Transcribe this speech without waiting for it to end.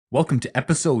Welcome to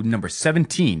episode number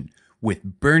 17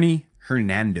 with Bernie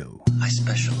Hernando. I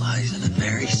specialize in a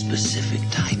very specific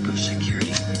type of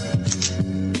security.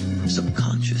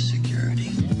 Subconscious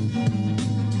security.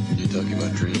 You're talking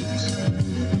about dreams?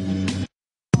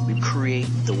 We create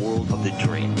the world of the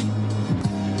dream.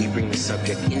 We bring the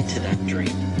subject into that dream,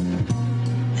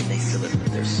 and they fill it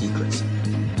with their secrets.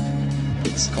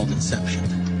 It's called Inception.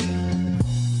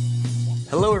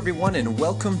 Hello everyone and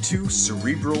welcome to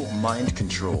Cerebral Mind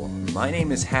Control. My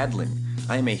name is Hadlin.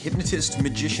 I am a hypnotist,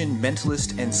 magician,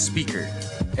 mentalist, and speaker.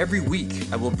 Every week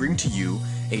I will bring to you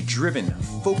a driven,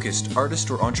 focused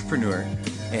artist or entrepreneur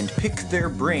and pick their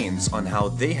brains on how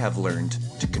they have learned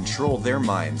to control their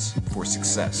minds for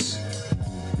success.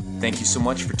 Thank you so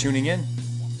much for tuning in.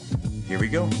 Here we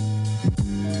go.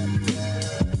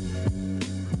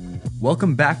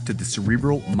 Welcome back to the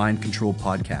Cerebral Mind Control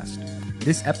podcast.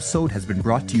 This episode has been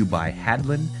brought to you by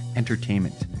Hadlin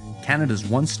Entertainment, Canada's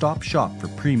one-stop shop for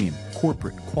premium,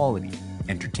 corporate, quality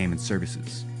entertainment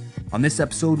services. On this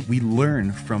episode, we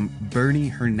learn from Bernie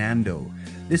Hernando.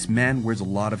 This man wears a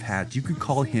lot of hats. You could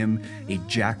call him a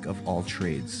jack of all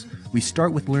trades. We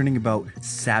start with learning about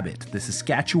Sabit, the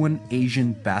Saskatchewan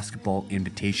Asian Basketball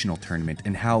Invitational Tournament,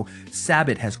 and how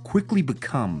Sabit has quickly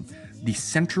become the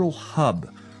central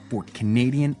hub for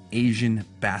Canadian Asian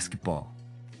basketball.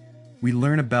 We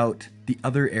learn about the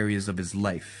other areas of his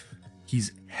life.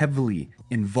 He's heavily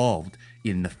involved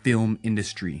in the film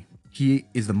industry. He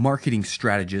is the marketing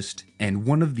strategist and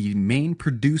one of the main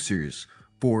producers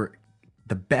for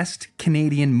the best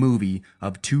Canadian movie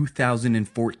of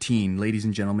 2014, ladies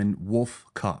and gentlemen, Wolf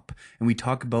Cop. And we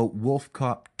talk about Wolf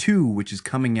Cop 2, which is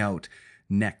coming out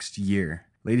next year.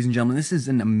 Ladies and gentlemen, this is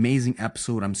an amazing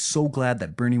episode. I'm so glad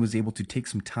that Bernie was able to take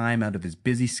some time out of his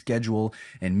busy schedule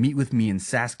and meet with me in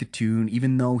Saskatoon,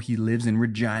 even though he lives in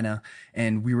Regina,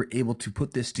 and we were able to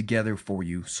put this together for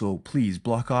you. So please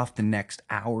block off the next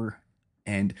hour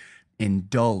and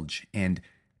indulge and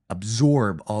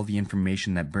absorb all the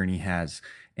information that Bernie has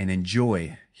and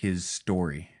enjoy his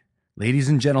story. Ladies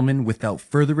and gentlemen, without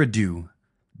further ado,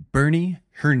 Bernie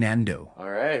Hernando. All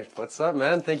right, what's up,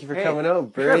 man? Thank you for Hey, coming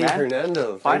out, sure, Bernie man.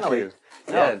 Hernando. Finally. Thank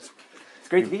you. Yeah, It's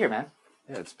great to be here, man.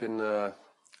 it's been a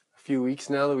few weeks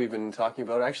now that we've been talking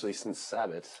about, actually since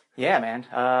Sabbath. Yeah, man.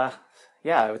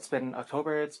 It's been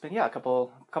October. It's been a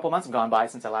couple months have gone by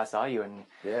since I last saw you, and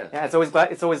Yeah. it's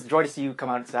always a joy to see you come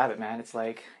out at Sabbath, man. It's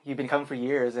like you've been coming for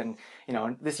years, and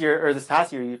this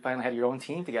past year you finally had your own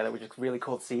team together, which is really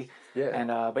cool to see. Yeah.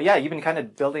 And you've been kind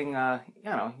of building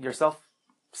yourself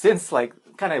since, like,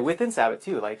 kind of within Sabbath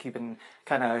too. Like, you've been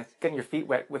kind of getting your feet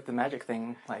wet with the magic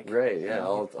thing, like. Right, yeah,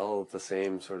 all at the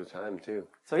same sort of time, too.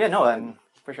 So and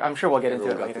for sure, I'm sure we'll get into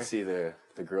it Everyone got later. to see the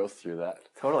growth through that.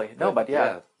 Totally. This It's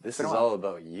been is a while. all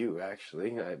about you,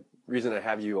 actually. Reason I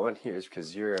have you on here is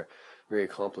because you're a very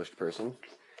accomplished person,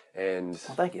 and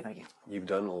Well, thank you. you've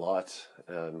done a lot.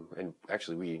 And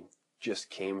actually, we just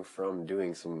came from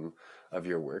doing some of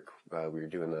your work. We were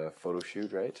doing a photo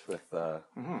shoot, right, with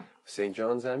St.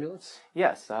 John's Ambulance.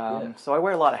 Yes. So I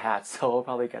wear a lot of hats, so we'll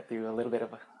probably get through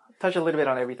touch a little bit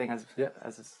on everything as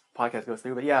this podcast goes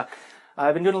through. But yeah,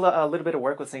 I've been doing a little bit of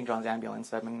work with St. John's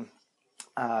Ambulance. I've been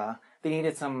they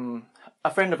needed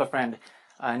a friend of a friend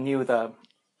knew the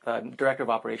director of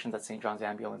operations at St. John's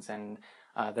Ambulance, and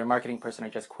their marketing person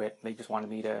had just quit. They just wanted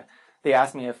me to. They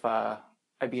asked me if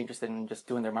I'd be interested in just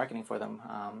doing their marketing for them.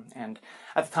 And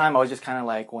at the time, I was just kind of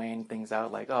like weighing things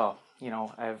out, like, I've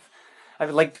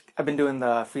been doing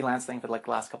the freelance thing for like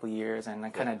the last couple of years, and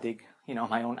I kind of dig in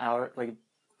my own hours,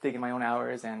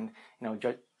 and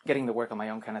getting to work on my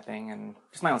own kind of thing, and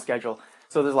just my own schedule.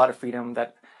 So there's a lot of freedom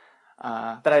that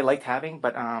I liked having,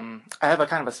 but I have a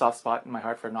kind of a soft spot in my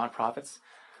heart for nonprofits.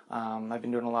 I've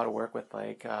been doing a lot of work with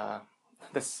like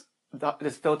this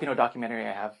Filipino documentary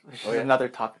I have, which is another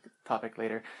topic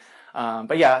later.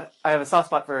 But yeah, I have a soft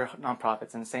spot for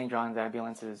nonprofits, and St. John's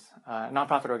Ambulance is a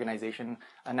nonprofit organization,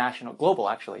 global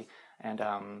actually. And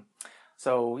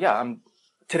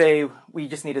today we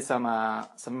just needed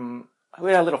we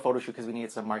had a little photo shoot because we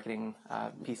needed some marketing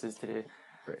pieces to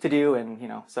do,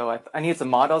 and so I needed some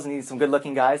models, needed some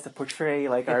good-looking guys to portray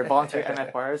like our volunteer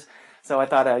MFRs. So I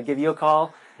thought I'd give you a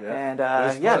call, and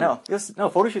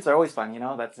photo shoots are always fun.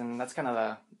 That's kind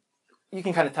of you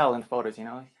can kind of tell in the photos,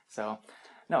 So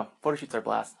photo shoots are a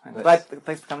blast. And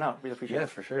thanks for coming out. Really appreciate it. Yeah,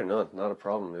 for sure. No, not a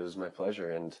problem. It was my pleasure,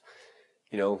 and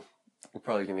we're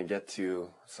probably going to get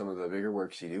to some of the bigger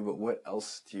works you do. But what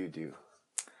else do you do?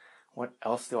 What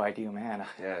else do I do, man?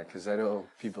 Yeah, because I know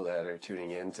people that are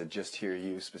tuning in to just hear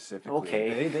you specifically.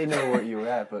 Okay. They know where you're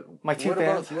at, but What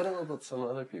about some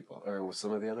other people, or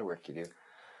some of the other work you do?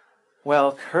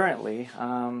 Well, currently,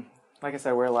 like I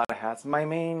said, I wear a lot of hats. My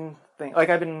main thing, like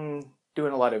I've been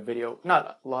doing a lot of video,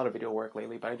 not a lot of video work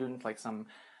lately, but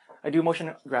I do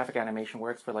motion graphic animation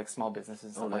works for like small businesses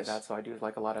and stuff like that. So I do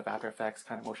like a lot of After Effects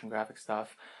kind of motion graphic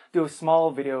stuff. Do some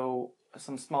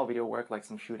small video work, like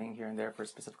some shooting here and there for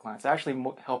specific clients. I actually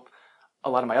help a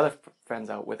lot of my other friends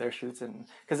out with their shoots, and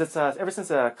because it's ever since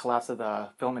the collapse of the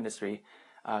film industry,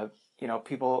 the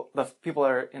people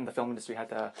are in the film industry had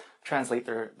to translate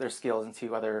their skills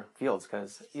into other fields,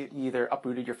 because you either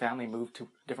uprooted your family, moved to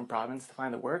a different province to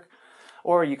find the work,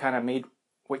 or you kind of made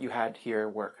what you had here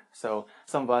work. So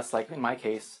some of us, like in my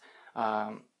case,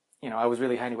 I was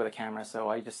really handy with a camera, so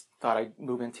I just thought I'd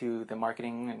move into the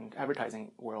marketing and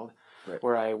advertising world,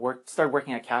 where I started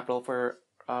working at Capital for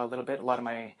a little bit. A lot of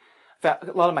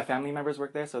my family members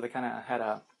worked there, so they kind of had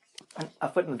a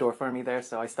foot in the door for me there.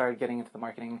 So I started getting into the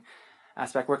marketing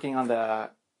aspect, working on the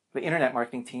internet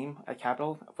marketing team at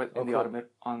Capital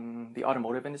on the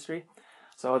automotive industry.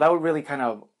 So that would really kind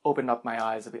of open up my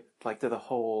eyes a bit, like to the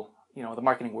whole, the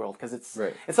marketing world, because it's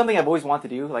something I've always wanted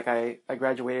to do. Like I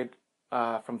graduated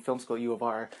from film school at U of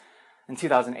R in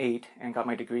 2008 and got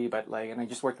my degree, and I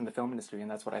just worked in the film industry, and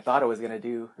that's what I thought I was going to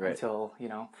do until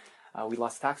we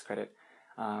lost tax credit.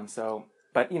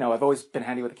 But I've always been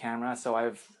handy with the camera, so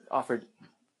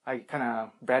I kind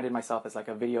of branded myself as like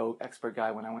a video expert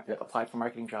guy when I applied for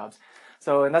marketing jobs.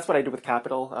 So, and that's what I did with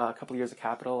Capital. A couple of years of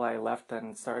Capital, I left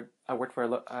and I worked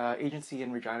for an agency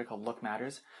in Regina called Look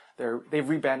Matters. They've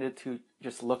rebranded to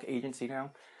just Look Agency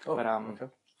now.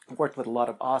 Worked with a lot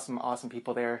of awesome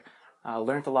people there.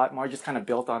 Learned a lot more, just kind of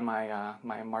built on my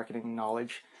my marketing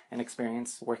knowledge and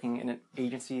experience working in an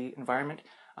agency environment.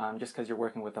 Just because you're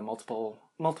working with multiple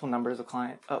numbers of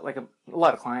clients, like a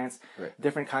lot of clients,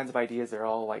 different kinds of ideas. They're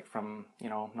all like from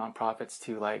nonprofits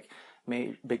to like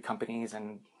big companies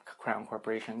and crown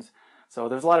corporations. So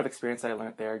there's a lot of experience that I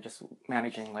learned there, just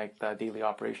managing like the daily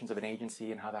operations of an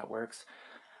agency and how that works.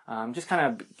 Just kind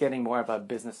of getting more of a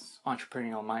business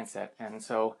entrepreneurial mindset. And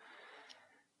so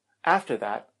after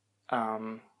that,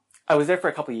 I was there for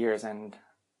a couple of years, and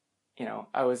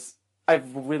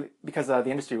I've really, because the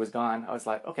industry was gone, I was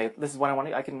like, okay, this is what I want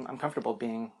to, I'm comfortable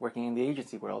working in the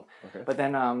agency world. But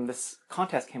then this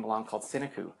contest came along called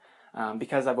Cineku,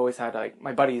 because I've always had like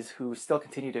my buddies who still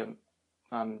continue to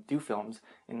do films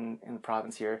in the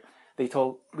province here. We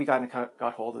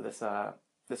got hold of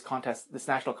this contest, this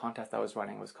national contest I was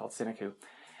running. Was called Cineku,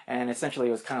 and essentially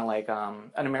it was kind of like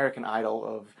an American Idol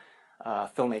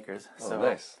of filmmakers. So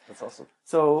nice, that's awesome.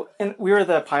 So, and we were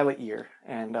the pilot year,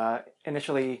 and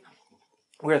initially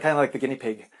we were kind of like the guinea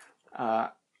pig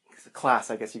class,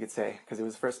 I guess you could say, because it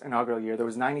was the first inaugural year. There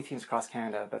was 90 teams across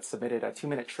Canada that submitted a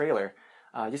 2-minute trailer,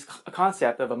 just a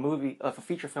concept of a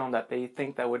feature film that they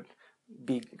think that would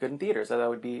be good in theaters, that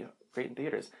would be great in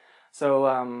theaters. So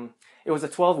it was a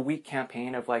 12-week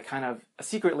campaign of like kind of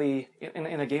secretly in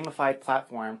a gamified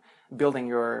platform, building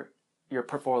your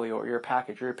portfolio or your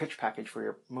package or your pitch package for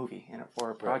your movie for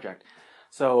a project.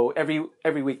 So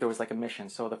every week there was like a mission.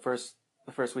 So the first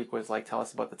week was like, tell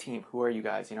us about the team. Who are you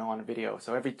guys, on a video?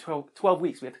 So every 12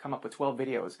 weeks we had to come up with 12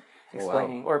 videos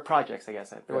explaining, or projects, I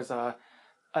guess. There was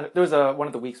one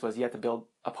of the weeks was you had to build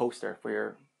a poster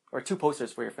or 2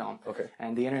 posters for your film.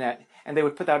 And the internet, and they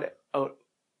would put that out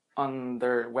on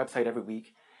their website every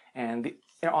week. And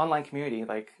the online community,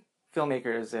 like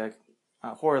filmmakers,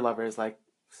 horror lovers, like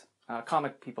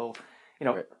comic people,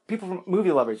 people from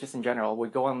movie lovers just in general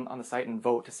would go on the site and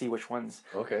vote to see which ones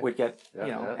would get,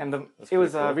 and it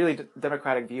was a really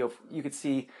democratic view of, you could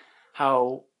see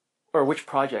how, or which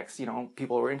projects,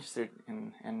 people were interested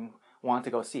in and want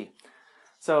to go see.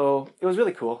 So it was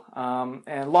really cool.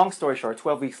 And long story short,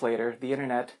 12 weeks later, the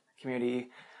internet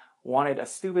community wanted a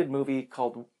stupid movie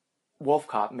called Wolf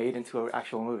Cop made into an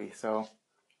actual movie. So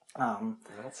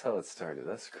that's how it started.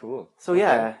 That's cool. So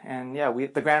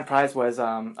the grand prize was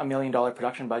 $1 million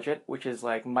production budget, which is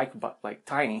like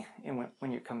tiny. And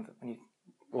when you talking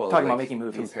about making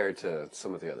movies compared to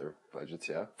some of the other budgets,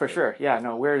 for sure. Yeah,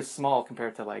 no, we're small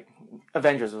compared to like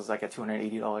Avengers was like a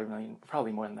 $280 million,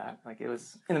 probably more than that. Like it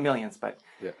was in the millions, but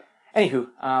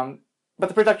anywho, but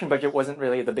the production budget wasn't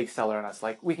really the big seller on us.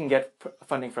 Like we can get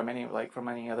funding from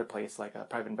any other place, like a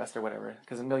private investor, or whatever,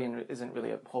 because $1 million isn't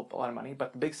really a whole lot of money.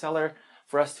 But the big seller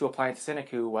for us to apply into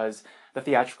Cineku was the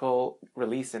theatrical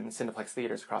release in Cineplex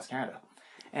theaters across Canada.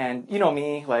 And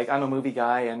me, like I'm a movie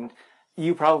guy, and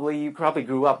you probably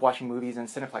grew up watching movies in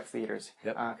Cineplex theaters,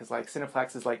 because like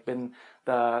Cineplex has like been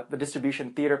the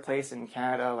distribution theater place in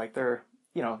Canada. Like they're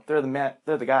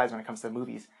the guys when it comes to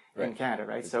movies in Canada,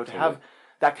 right? So to have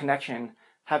that connection,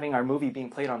 having our movie being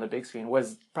played on the big screen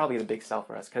was probably the big sell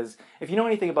for us. Because if you know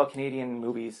anything about Canadian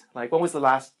movies, like when was the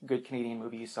last good Canadian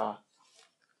movie you saw?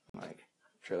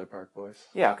 Trailer Park Boys.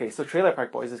 Yeah, okay. So Trailer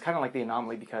Park Boys is kind of like the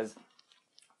anomaly because,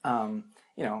 you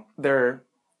know, they're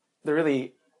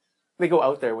really, they go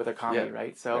out there with their comedy,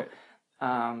 right? So,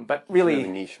 but really, it's a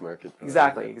really niche market.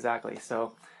 Exactly.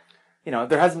 So, you know,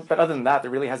 there hasn't, but other than that,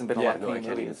 there really hasn't been a lot of I Canadian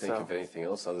can't even movies. think of anything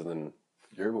else other than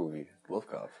your movie,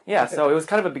 Wolf Cop. Yeah, so it was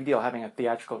kind of a big deal having a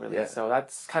theatrical release. Yeah. So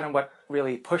that's kind of what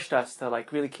really pushed us to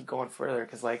like really keep going further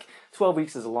because like 12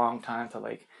 weeks is a long time to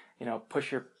like, you know,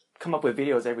 come up with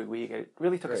videos every week. It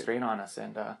really took a strain on us,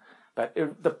 and but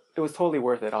it was totally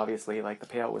worth it. Obviously, like the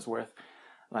payout was worth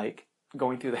like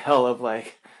going through the hell of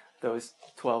like those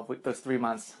 3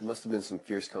 months. There must have been some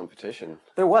fierce competition.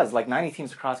 There was like 90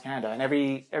 teams across Canada, and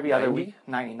every other week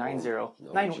 90 Oh,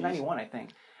 91 I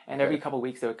think. And every couple of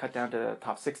weeks they would cut down to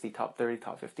top 60, top 30,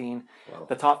 top 15. Wow.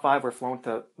 The top 5 were flown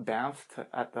to Banff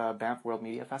at the Banff World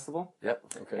Media Festival. Yep.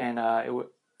 Okay. And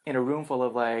in a room full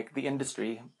of like the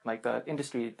industry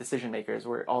decision makers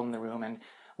were all in the room, and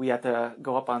we had to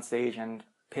go up on stage and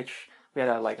pitch. We had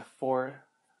a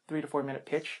 3 to 4 minute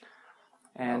pitch,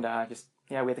 and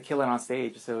we had to kill it on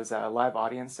stage. So it was a live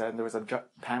audience, and there was a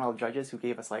panel of judges who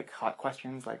gave us like hot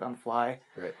questions like on the fly.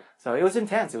 Right. So it was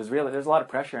intense. It was really, there's a lot of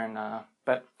pressure, and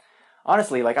but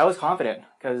honestly, like I was confident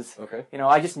because you know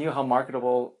I just knew how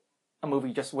marketable a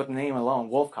movie just with the name alone,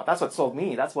 Wolf Cop. That's what sold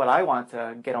me. That's what I want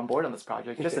to get on board on this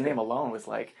project. Just the name alone was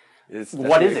like,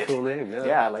 what is it? Cool name,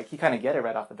 yeah, like you kind of get it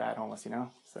right off the bat, almost, you know.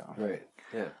 So right,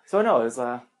 yeah. So no, it was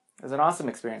an awesome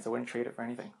experience. I wouldn't trade it for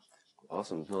anything.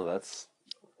 Awesome. No,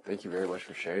 thank you very much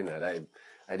for sharing that. I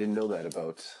didn't know that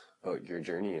about your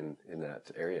journey in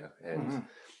that area, and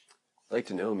I'd like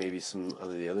to know maybe some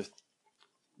of the other,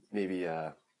 maybe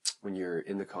when you're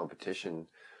in the competition,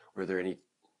 were there any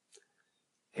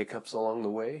hiccups along the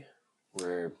way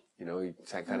where you know you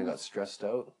kind of got stressed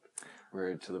out,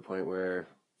 where to the point where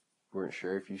you weren't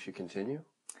sure if you should continue?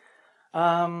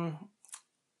 There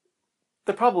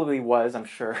probably was, I'm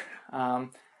sure.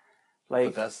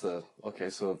 But that's okay.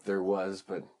 So if there was,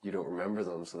 but you don't remember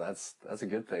them, so that's a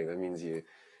good thing. That means you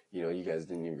guys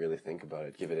didn't even really think about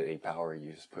it, give it any power.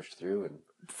 You just pushed through. And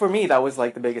for me, that was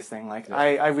like the biggest thing. Like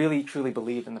I really truly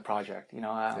believed in the project, you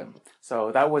know.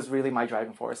 So that was really my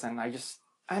driving force, and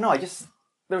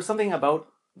there was something about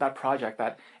that project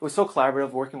that it was so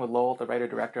collaborative, working with Lowell, the writer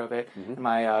director of it, and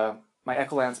my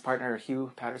Echolance partner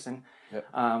Hugh Patterson.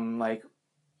 Like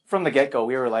from the get go,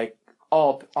 we were like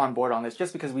all on board on this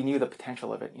just because we knew the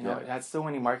potential of it. You know, it had so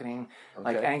many marketing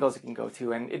like angles it can go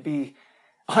to, and it'd be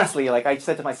honestly like I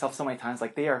said to myself so many times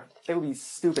like they would be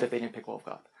stupid if they didn't pick Wolf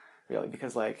Cop, really,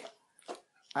 because like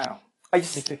I don't know,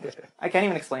 I can't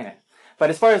even explain it. But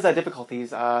as far as the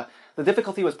difficulties, the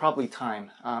difficulty was probably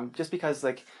time, just because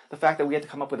like the fact that we had to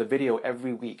come up with a video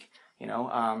every week. You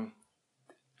know,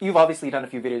 you've obviously done a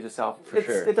few videos yourself.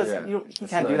 It doesn't. You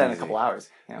can't do that in a couple hours.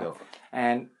 You know,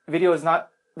 and video is not.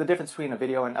 The difference between a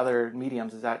video and other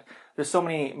mediums is that there's so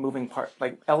many moving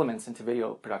elements into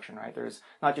video production, right? There's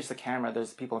not just the camera,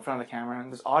 there's people in front of the camera,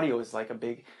 and there's audio is like a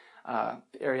big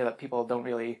area that people don't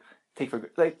really take for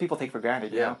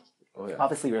granted, you know? Oh, yeah.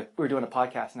 Obviously, we're doing a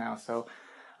podcast now, so,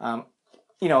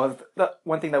 you know, the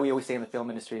one thing that we always say in the film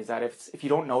industry is that if you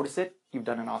don't notice it, you've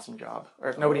done an awesome job. Or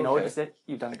if nobody noticed it,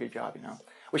 you've done a good job, you know?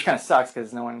 Which kind of sucks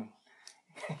because no one...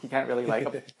 you can't really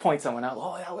like point someone out.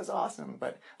 Oh, that was awesome!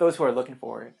 But those who are looking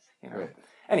for it, you know. Right.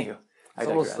 Anywho, it's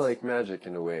almost like magic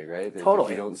in a way, right?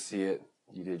 Totally. If you don't see it,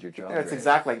 you did your job. It's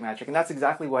exactly like magic, and that's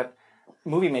exactly what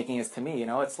movie making is to me. You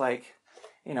know, it's like,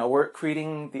 you know, we're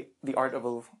creating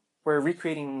we're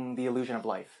recreating the illusion of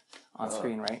life on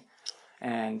screen, right?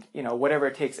 And you know, whatever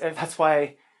it takes. And that's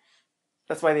why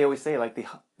they always say like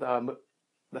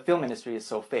the film industry is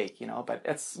so fake, you know, but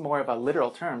it's more of a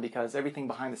literal term because everything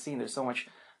behind the scene, there's so much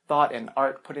thought and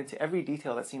art put into every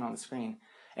detail that's seen on the screen.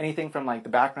 Anything from like the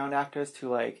background actors to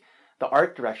like the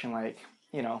art direction, like,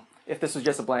 you know, if this was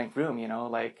just a blank room, you know,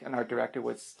 like an art director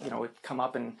would come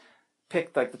up and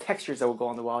pick like the textures that would go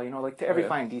on the wall, you know, like to every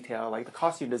fine detail, like the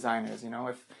costume designers, you know,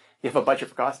 if you have a budget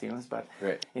for costumes, but,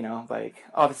 you know, like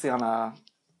obviously on a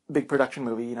big production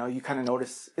movie, you know, you kind of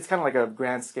notice, it's kind of like a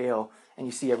grand scale and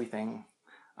you see everything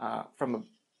from a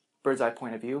bird's eye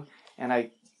point of view,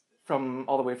 and from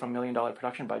all the way from $1 million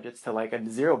production budgets to like a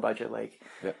zero budget, like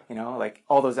you know, like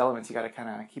all those elements, you got to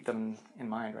kind of keep them in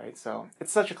mind, right? So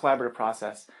it's such a collaborative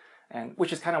process, and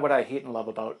which is kind of what I hate and love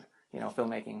about, you know,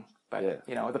 filmmaking. But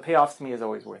you know, the payoffs to me is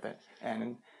always worth it.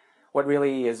 And what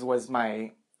really was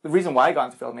the reason why I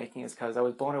got into filmmaking is because I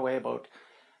was blown away about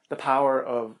the power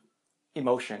of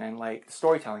emotion and like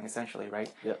storytelling, essentially,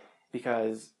 right? Yeah.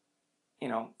 Because you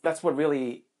know, that's what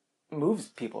really moves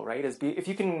people, right? If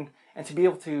you can, and to be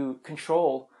able to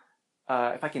control,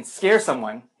 if I can scare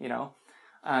someone, you know,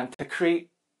 and to create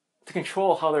to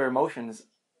control how their emotions,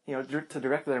 to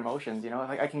direct their emotions.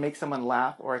 Like I can make someone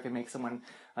laugh, or I can make someone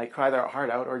like cry their heart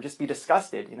out, or just be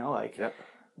disgusted. Like Yep.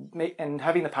 And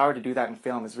having the power to do that in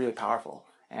film is really powerful.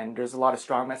 And there's a lot of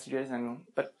strong messages,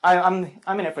 but I'm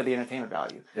in it for the entertainment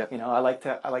value. Yep.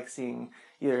 I like seeing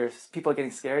either people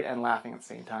getting scared and laughing at the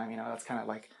same time. That's kind of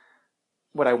like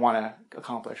what I want to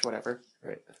accomplish, whatever.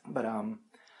 Right. But I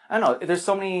don't know. There's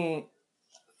so many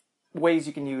ways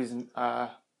you can use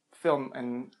film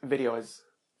and video as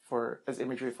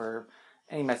imagery for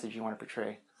any message you want to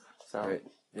portray. So Right.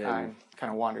 Yeah. I'm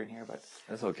kind of wandering here, but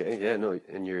That's okay. Yeah. No.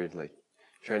 And you're like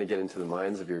trying to get into the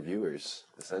minds of your viewers,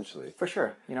 essentially. for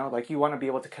sure, like you want to be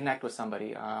able to connect with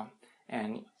somebody,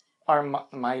 and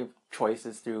my choice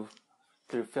is through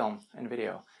film and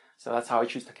video. So that's how I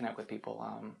choose to connect with people.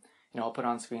 I'll put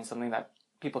on screen something that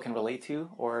people can relate to,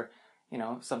 or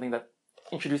something that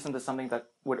introduce them to something that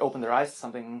would open their eyes to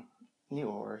something new,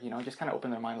 or just kind of open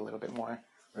their mind a little bit more.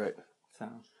 Right.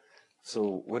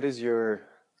 So what is your?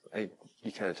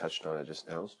 You kind of touched on it just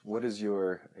now. What is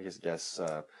your? I guess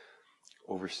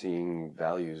overseeing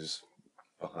values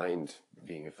behind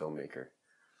being a filmmaker?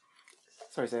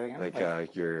 sorry, say that again.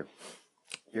 Like your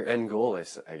end goal,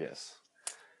 I guess.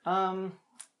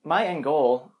 My end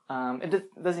goal,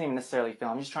 doesn't even necessarily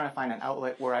film. I'm just trying to find an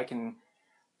outlet where I can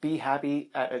be happy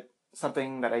at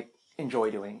something that I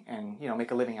enjoy doing, and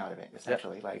make a living out of it.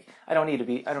 Essentially, like I don't need to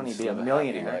be a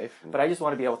millionaire, but I just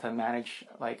want to be able to manage.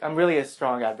 Like I'm really a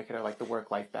strong advocate of like the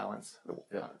work-life balance.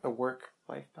 The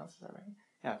work-life balance, is that right?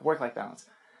 Yeah, work-life balance.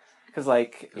 Because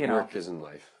work is in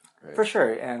life, right? For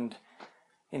sure, and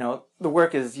the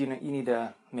work is you need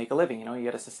to make a living. You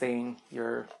got to sustain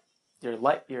your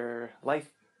life,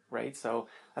 right? So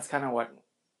that's kind of what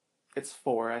it's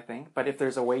for, I think. But if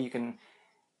there's a way you can,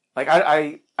 like,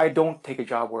 I don't take a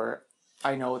job where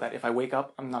I know that if I wake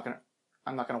up, I'm not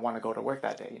gonna want to go to work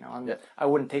that day. I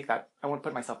wouldn't take that. I wouldn't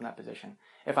put myself in that position.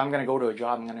 If I'm gonna go to a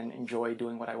job, I'm gonna enjoy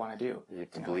doing what I want to do. You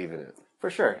have to believe in it. For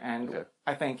sure, and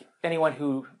I think anyone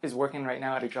who is working right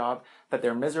now at a job that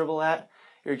they're miserable at,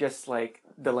 you're just like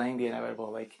delaying the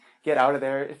inevitable. Like, get out of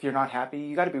there. If you're not happy,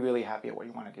 you got to be really happy at what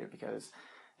you want to do, because,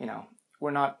 we're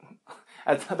not.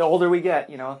 As the older we get,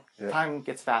 time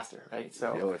gets faster, right?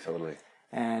 So. Yeah, totally.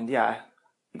 And yeah,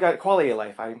 you got quality of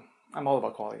life. I'm all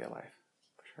about quality of life,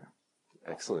 for sure.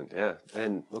 Excellent. Yeah.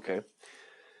 And okay.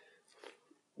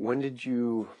 When did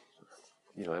you?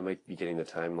 I might be getting the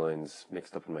timelines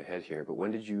mixed up in my head here, but when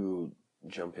did you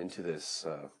jump into this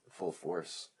full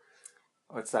force?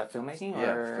 What's that, filmmaking?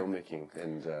 Yeah, filmmaking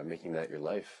and making that your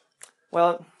life.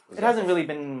 Well, it hasn't really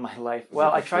been my life.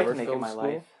 Well, I tried to make it my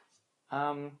school?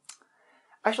 life.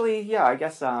 Actually, yeah, I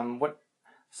guess,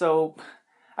 so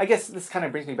I guess this kind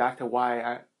of brings me back to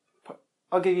why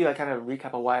I'll give you a kind of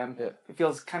recap of why it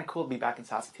feels kind of cool to be back in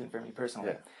Saskatoon for me personally.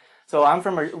 Yeah. So I'm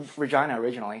from Regina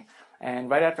originally, and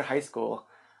right after high school,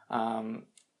 I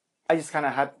just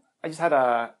had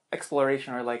a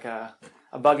exploration, or like a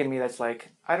bug in me that's like,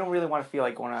 I don't really want to feel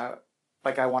like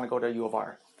I want to go to U of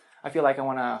R. I feel like I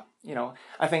want to,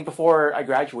 I think before I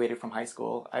graduated from high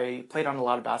school, I played on a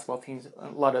lot of basketball teams, a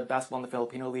lot of basketball in the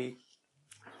Filipino League.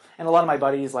 And a lot of my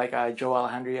buddies, like Joe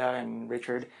Alejandria and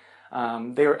Richard,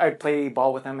 I'd play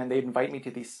ball with them, and they'd invite me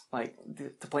to these, like,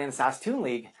 to play in the Saskatoon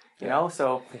League, you know?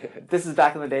 So this is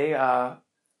back in the day.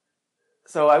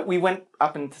 So we went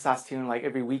up into Saskatoon, like,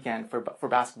 every weekend for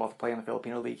basketball to play in the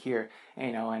Filipino League here,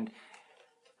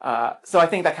 so I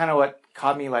think that kind of what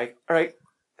caught me, like, all right,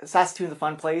 Saskatoon's a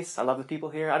fun place. I love the people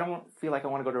here. I don't feel like I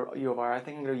want to go to U of R. I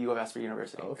think I'm going to go to U of S for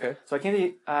university. Oh, okay. So I came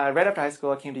to, right after high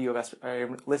school, I came to U of S. I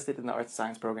enlisted in the arts and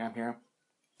science program here.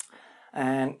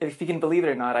 And if you can believe it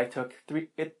or not, it took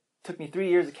me 3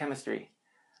 years of chemistry.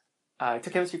 I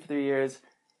took chemistry for 3 years,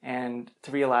 and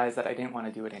to realize that I didn't want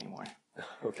to do it anymore.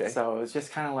 Okay. So it was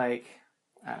just kind of like,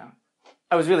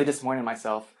 I was really disappointed in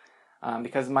myself,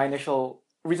 because my initial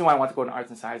reason why I wanted to go into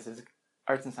arts and sciences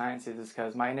is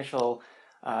because my initial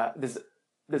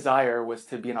desire was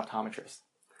to be an optometrist.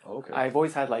 Okay. I've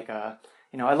always had like I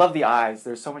love the eyes.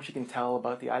 There's so much you can tell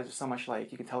about the eyes. There's so much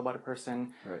like you can tell about a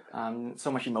person. Right.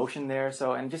 So much emotion there.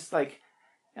 So, and just like,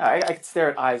 I could stare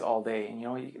at eyes all day, and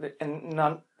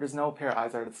there's no pair of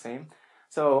eyes that are the same.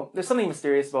 So there's something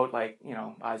mysterious about, like,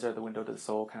 eyes are the window to the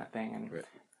soul kind of thing. And right.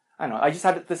 I don't know. I just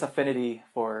had this affinity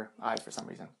for eyes for some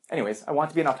reason. Anyways, I want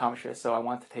to be an optometrist, so I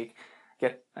want to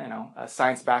get a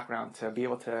science background to be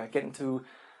able to get into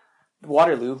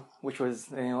Waterloo, which was,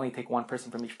 they only take one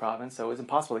person from each province, so it was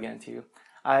impossible to get into.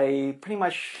 I pretty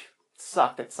much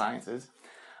sucked at sciences,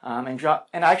 and I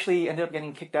actually ended up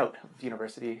getting kicked out of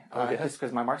university just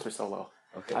because my marks were so low.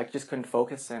 Okay. I just couldn't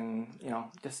focus, and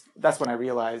just that's when I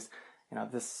realized,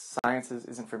 this science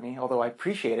isn't for me. Although I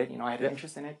appreciate it, I had an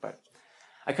interest in it, but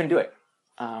I couldn't do it.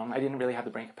 I didn't really have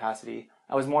the brain capacity.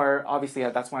 I was more, obviously,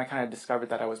 that's when I kind of discovered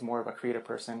that I was more of a creative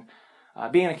person.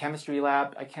 Being in a chemistry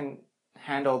lab, I can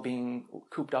handle being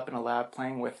cooped up in a lab,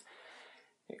 playing with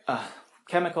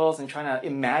chemicals and trying to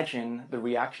imagine the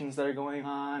reactions that are going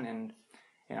on, and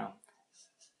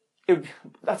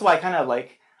that's why I kind of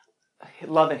like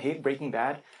love and hate Breaking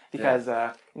Bad, because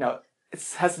it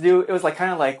was like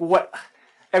kind of like what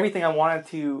everything I wanted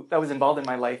to that was involved in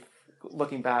my life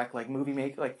looking back, like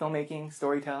like filmmaking,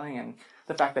 storytelling, and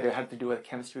the fact that it had to do with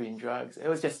chemistry and drugs. It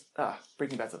was just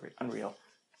Breaking Bad's unreal.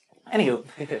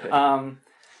 Anywho,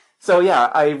 so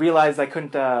yeah, I realized I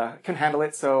couldn't handle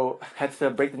it, so I had to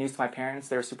break the news to my parents.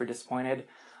 They were super disappointed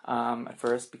at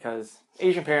first, because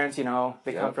Asian parents, they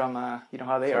come from how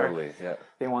they Totally, are. yeah.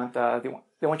 They want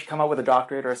you to come out with a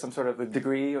doctorate or some sort of a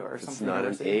degree or something. It's not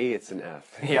an A, it's an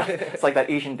F. Yeah, it's like that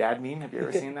Asian dad meme. Have you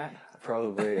ever seen that?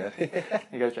 Probably, yeah.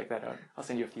 You gotta check that out. I'll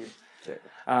send you a few. Okay.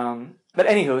 But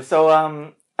anywho,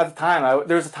 so at the time,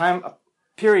 there was a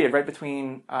period right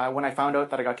between when I found out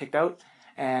that I got kicked out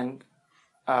and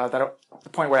the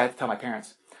point where I had to tell my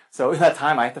parents. So in that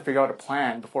time, I had to figure out a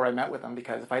plan before I met with them,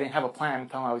 because if I didn't have a plan,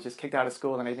 tell them I was just kicked out of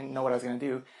school and I didn't know what I was going to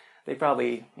do, they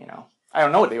probably, I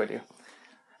don't know what they would do.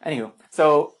 Anywho,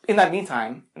 so in that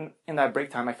meantime, in that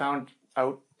break time, I found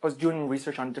out, I was doing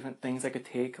research on different things I could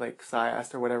take, like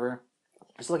SciAst or whatever,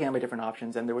 just looking at my different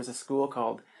options, and there was a school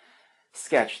called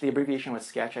Sketch. The abbreviation was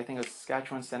Sketch. I think it was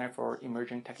Saskatchewan Center for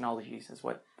Emerging Technologies is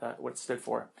what it stood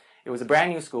for. It was a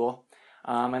brand new school,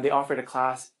 and they offered a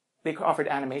class. They offered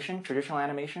animation, traditional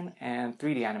animation, and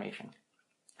 3D animation.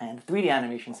 And 3D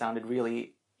animation sounded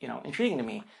really, intriguing to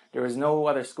me. There was no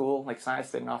other school, like science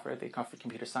didn't offer it. They offered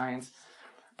computer science.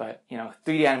 But,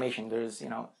 3D animation, there's,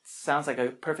 sounds like a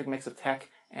perfect mix of tech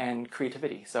and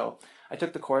creativity. So I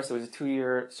took the course. It was a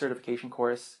 2-year certification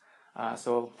course.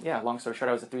 So yeah, long story short,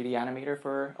 I was a 3D animator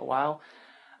for a while.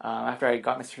 After I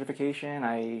got my certification,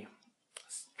 I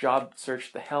job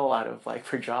searched the hell out of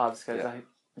for jobs, because I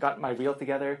got my reel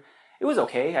together. It was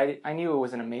okay. I knew it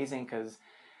wasn't amazing, because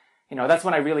that's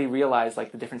when I really realized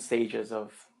the different stages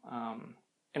of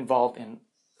involved in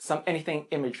anything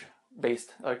image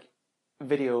based, like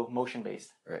video motion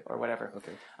based, right, or whatever.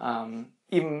 Okay.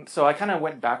 Even so, I kind of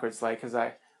went backwards, because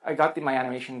I got my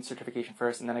animation certification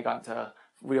first, and then I got into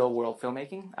real world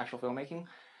filmmaking, actual filmmaking.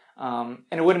 And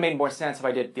it would have made more sense if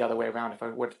I did the other way around, if I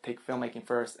were to take filmmaking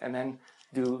first and then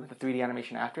do the 3D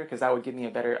animation after, because that would give me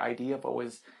a better idea of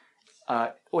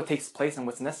what takes place and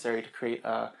what's necessary to create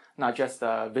not just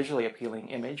a visually appealing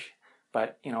image,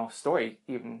 but story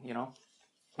even,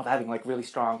 of having like really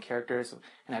strong characters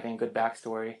and having a good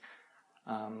backstory.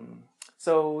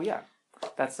 So yeah,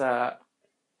 that's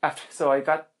after. So I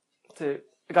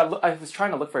was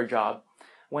trying to look for a job.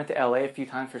 Went to LA a few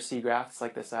times for CGraph. It's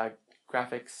like this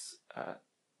graphics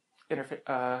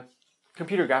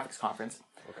computer graphics conference.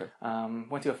 Okay.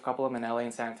 Went to a couple of them in LA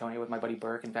and San Antonio with my buddy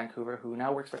Burke in Vancouver, who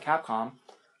now works for Capcom.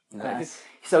 Nice.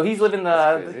 So he's living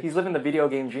the video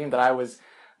game dream that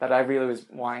I really was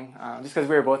wanting. Just because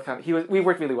we were both we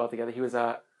worked really well together. He was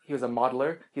a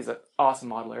modeler. He's an awesome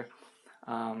modeler.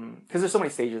 Because there's so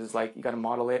many stages. Like you got to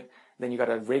model it, then you got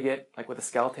to rig it like with a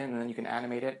skeleton, and then you can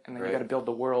animate it, and then you got to build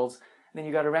the worlds, and then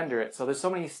you got to render it. So there's so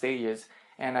many stages,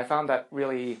 and I found that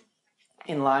really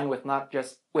in line with not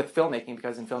just with filmmaking,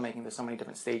 because in filmmaking there's so many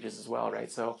different stages as well,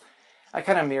 right? So I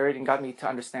kind of mirrored and got me to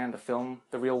understand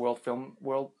the real world film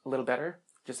world a little better,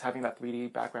 just having that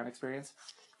 3D background experience.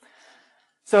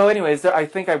 So anyways, I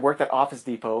think I worked at Office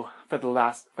Depot for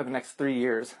the next 3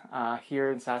 years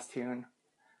here in Saskatoon.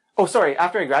 Oh, sorry,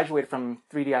 after I graduated from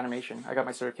 3D animation, I got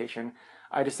my certification,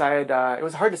 I decided, it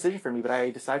was a hard decision for me, but I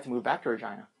decided to move back to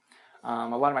Regina. A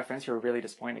lot of my friends here were really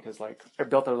disappointed because I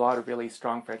built a lot of really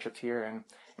strong friendships here,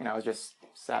 and I was just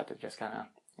sad to just kind of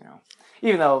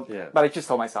even though, but I just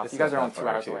told myself, you guys are only 2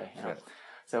 hours away, Yeah.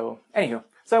 So anywho,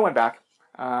 so I went back,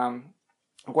 so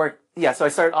I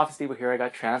started Office Depot here. I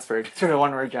got transferred to the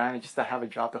one in Regina just to have a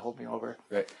job to hold me over.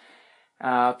 Right.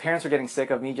 Parents were getting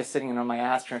sick of me just sitting on my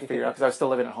ass trying to figure out, because I was still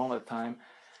living at home at the time.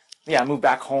 Yeah, I moved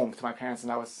back home to my parents, and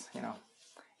that was,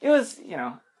 it was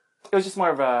just more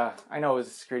of I know it was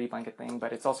a security blanket thing,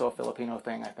 but it's also a Filipino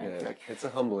thing, I think. Yeah, it's a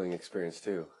humbling experience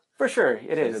too. For sure,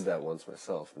 it is. I did that once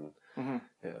myself, and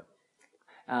yeah.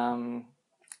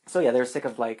 So yeah, they were sick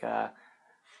of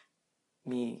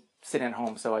me sitting at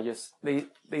home. So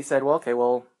they said, well, okay,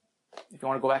 well, if you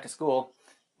want to go back to school,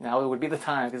 now would be the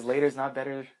time, because later's not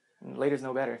better. Later's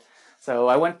no better. So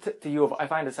I went to U of R. I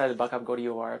finally decided to buck up, go to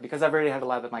U of R, because I've already had a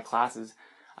lot of my classes.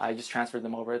 I just transferred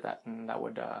them over. That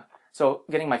would So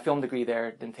getting my film degree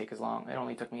there didn't take as long. It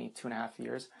only took me 2.5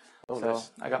 years. Oh, so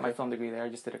nice. I got my film degree there. I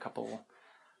just did a couple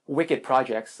wicked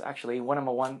projects. Actually, one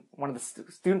of the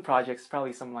student projects is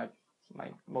probably some of my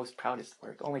most proudest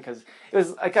work, only because it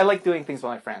was like I like doing things with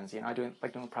my friends. I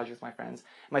like doing projects with my friends.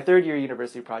 My third year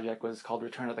university project was called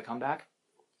Return of the Comeback.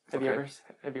 Have you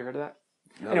heard of that?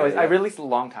 No, Anyways, yeah. I released it a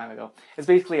long time ago. It's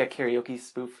basically a karaoke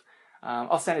spoof.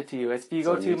 I'll send it to you. If you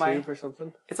go to YouTube or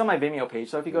something? it's on my Vimeo page.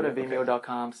 So if you go to Okay.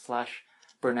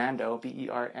 vimeo.com/Bernando,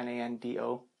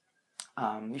 Bernando,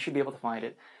 you should be able to find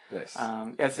it. Nice.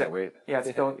 Can't wait. Yeah, it's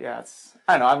still, it's.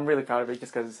 I don't know. I'm really proud of it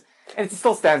just because, and it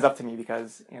still stands up to me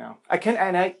because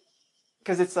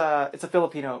because it's a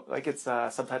Filipino, like it's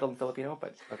subtitled in Filipino,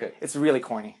 but Okay. it's really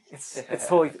corny. It's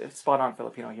totally spot on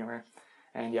Filipino humor,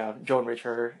 and yeah, Joe and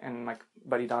Richard and my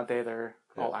buddy Dante, they're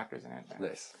all actors in it.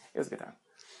 Nice. It was a good time.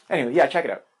 Anyway, yeah, check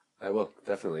it out. I will,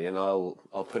 definitely. And I'll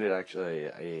put it actually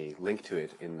a link to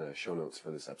it in the show notes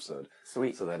for this episode.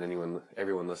 Sweet. So that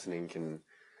everyone listening can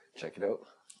check it out.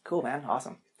 Cool, man.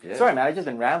 Awesome. Yeah. Sorry, man. I've just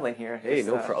been rambling here. Hey, Just,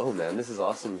 no problem, man. This is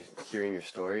awesome hearing your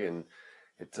story, and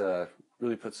it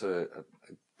really puts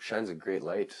shines a great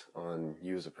light on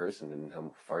you as a person and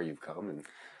how far you've come and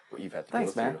what you've had to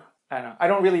Thanks, go man. through. I don't know. I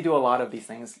don't really do a lot of these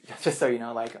things, just so you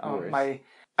know. Like, I'm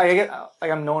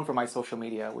known for my social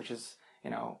media, which is, I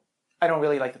don't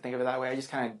really like to think of it that way. I just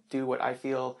kind of do what I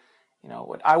feel,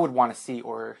 what I would want to see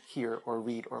or hear or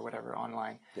read or whatever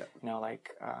online. Yeah.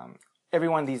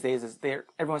 Everyone these days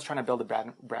everyone's trying to build a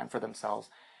brand for themselves.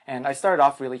 And I started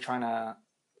off really trying to,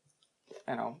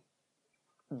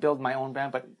 build my own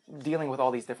brand, but dealing with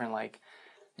all these different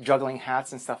juggling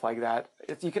hats and stuff like that.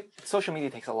 Social media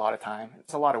takes a lot of time.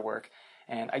 It's a lot of work,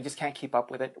 and I just can't keep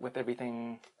up with it with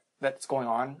everything that's going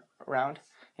on around.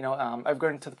 I've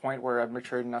gotten to the point where I've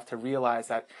matured enough to realize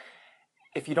that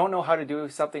if you don't know how to do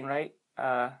something right,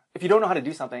 if you don't know how to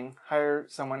do something, hire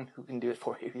someone who can do it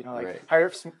for you. Right. Hire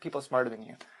people smarter than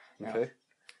you. Okay.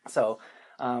 So,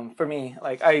 for me,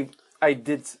 I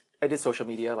did social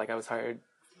media. I was hired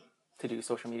to do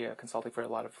social media consulting for a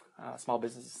lot of small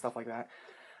businesses, stuff like that.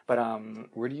 But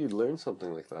Where do you learn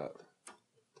something like that?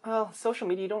 well, social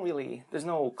media, there's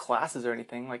no classes or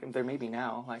anything. There may be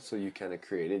now. So you kind of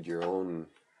created your own.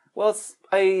 Well,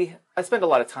 I spent a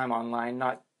lot of time online,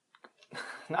 not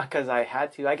because I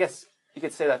had to. I guess you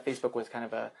could say that Facebook was kind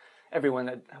of everyone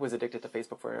that was addicted to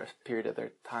Facebook for a period of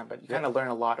their time, but you kind of learn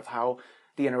a lot of how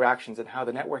the interactions and how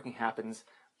the networking happens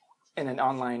in an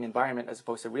online environment as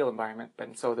opposed to a real environment.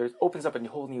 And so there opens up a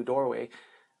whole new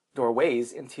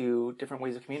doorways into different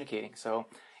ways of communicating. So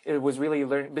it was really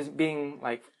being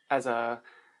as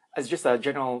just a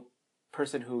general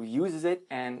person who uses it,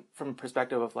 and from a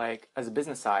perspective of as a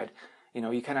business side,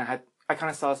 I kind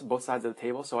of saw both sides of the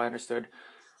table. So I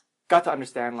got to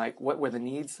understand what were the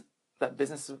needs that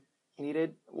business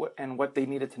needed and what they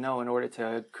needed to know in order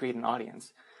to create an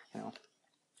audience,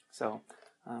 So,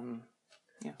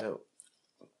 yeah. Now,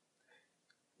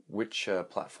 which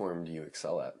platform do you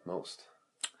excel at most?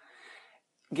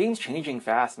 Game's changing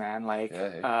fast, man.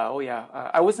 Yeah.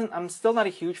 I'm still not a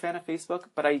huge fan of Facebook,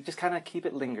 but I just kind of keep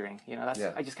it lingering.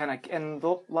 I just kind of, and a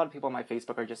lot of people on my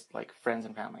Facebook are just friends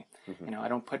and family. Mm-hmm. I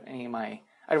don't put any of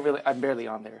I'm barely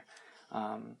on there.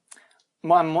 I'm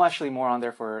actually more on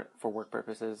there for work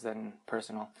purposes than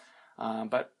personal.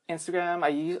 But Instagram,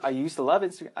 I used to love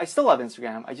Instagram. I still love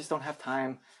Instagram. I just don't have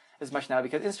time as much now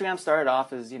because Instagram started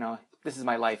off as, this is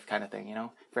my life kind of thing,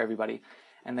 for everybody.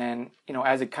 And then,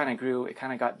 as it kind of grew, it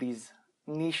kind of got these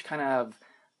niche kind of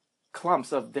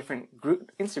clumps of different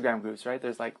Instagram groups, right?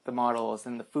 There's the models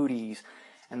and the foodies,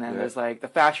 and then there's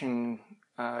the fashion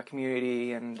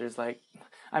community, and there's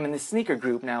I'm in this sneaker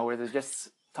group now where there's just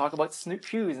talk about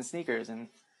shoes and sneakers, and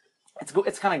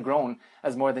it's kind of grown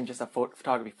as more than just a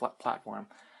photography platform.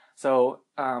 So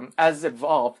as it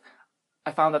evolved,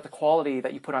 I found that the quality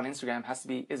that you put on Instagram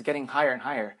is getting higher and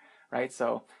higher, right?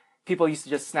 So people used to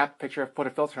just snap a picture, put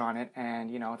a filter on it,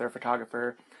 and they're a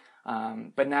photographer.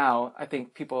 But now I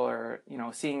think people are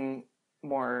seeing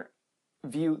more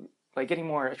getting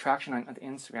more attraction on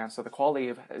Instagram. So the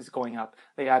quality is going up.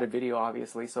 They added video,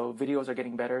 obviously, so videos are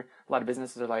getting better. A lot of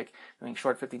businesses are doing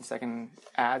short 15-second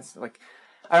ads.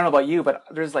 I don't know about you, but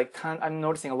there's I'm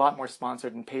noticing a lot more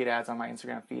sponsored and paid ads on my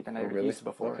Instagram feed than I ever used to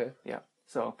before. Okay. Yeah.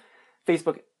 So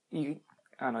Facebook, I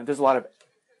don't know. There's a lot of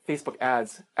Facebook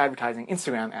ads, advertising,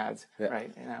 Instagram ads,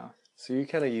 right? So you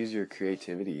kind of use your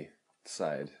creativity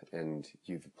side and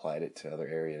you've applied it to other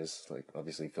areas,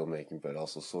 obviously filmmaking, but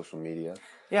also social media.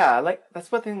 Yeah,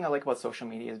 that's one thing I like about social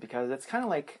media is because it's kind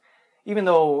of even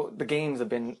though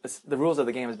the rules of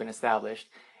the game has been established,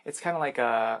 it's kind of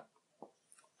I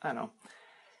don't know.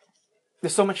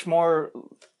 There's so much more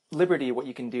liberty what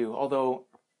you can do. Although,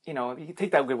 you know, you can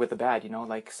take that good with the bad, you know,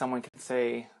 like someone can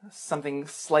say something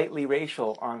slightly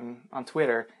racial on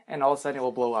Twitter and all of a sudden it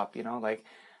will blow up, you know, like,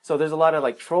 so there's a lot of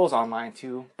like trolls online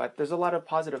too, but there's a lot of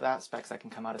positive aspects that can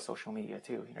come out of social media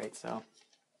too, right? So,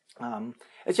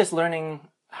 it's just learning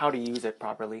how to use it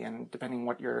properly, and depending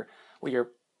what your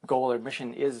goal or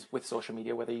mission is with social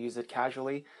media, whether you use it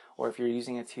casually or if you're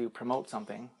using it to promote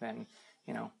something, then,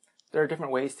 you know, there are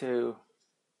different ways to,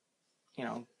 you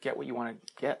know, get what you want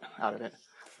to get out of it.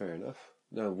 Fair enough.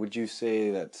 Now, would you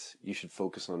say that you should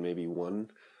focus on maybe one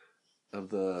of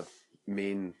the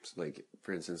main, like,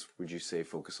 for instance, would you say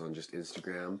focus on just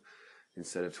Instagram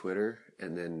instead of Twitter,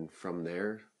 and then from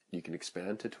there you can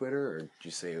expand to Twitter, or do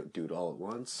you say do it all at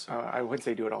once? I wouldn't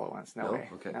say do it all at once. No way.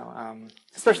 Okay. No.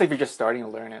 Especially if you're just starting to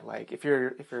learn it. Like if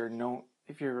you're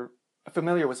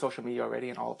familiar with social media already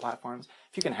and all the platforms,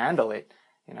 if you can handle it,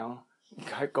 you know,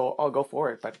 I'll go for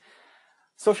it. But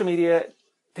social media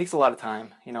takes a lot of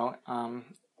time. You know,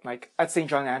 like at St.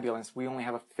 John Ambulance, we only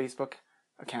have a Facebook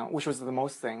account, which was the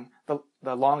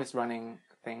longest running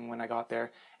thing when I got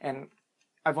there, and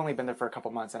I've only been there for a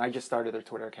couple months, and I just started their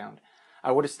Twitter account.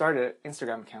 I would have started an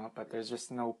Instagram account, but there's just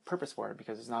no purpose for it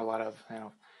because there's not a lot of, you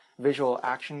know, visual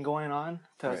action going on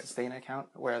to sustain an account.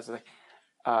 Whereas like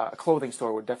a clothing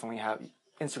store would definitely have,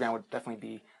 Instagram would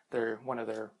definitely be one of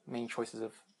their main choices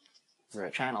of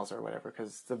channels or whatever,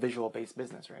 because it's a visual based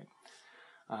business, right?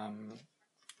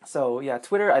 So yeah,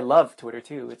 Twitter, I love Twitter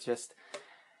too. It's just,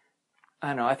 I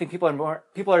don't know, I think people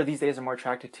are these days are more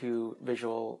attracted to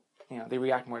visual, you know, they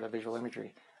react more to visual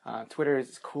imagery. Twitter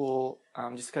is cool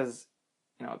just because,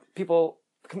 you know,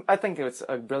 I think it's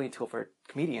a brilliant tool for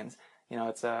comedians. You know,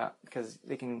 it's because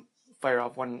they can fire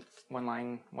off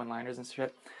one-liners and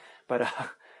shit. But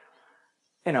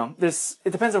you know,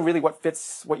 it depends on really what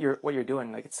fits what you're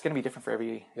doing. Like it's going to be different for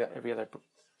every other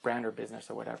brand or business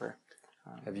or whatever.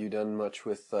 Have you done much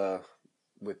with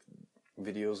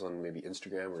videos on maybe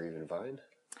Instagram or even Vine?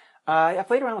 I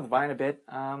played around with Vine a bit.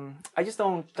 I just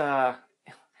don't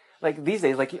like these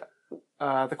days. Like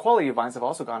the quality of Vines have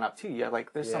also gone up too. Yeah,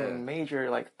 like there's some major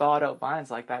like thought out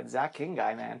Vines like that Zach King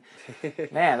guy, man.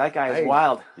 Man, that guy is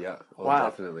wild. Yeah,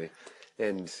 wild. Definitely.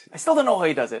 And I still don't know how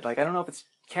he does it. Like I don't know if it's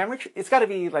camera. It's got to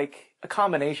be like a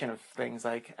combination of things.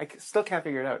 Like I still can't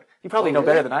figure it out. You probably know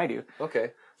better than I do.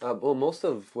 Okay. Well, most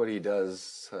of what he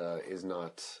does is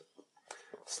not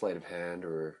sleight of hand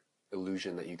or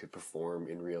illusion that you could perform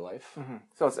in real life. Mm-hmm.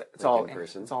 So it's like all in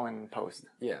person. It's all in post.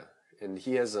 Yeah, and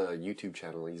he has a YouTube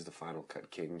channel. He's the Final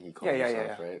Cut King. He calls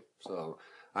himself, right? So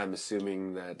I'm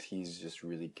assuming that he's just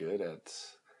really good at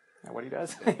what he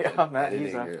does. Yeah, Matt.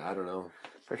 I don't know.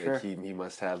 For like sure. He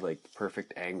must have like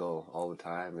perfect angle all the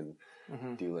time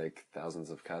and do like thousands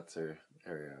of cuts or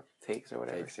takes or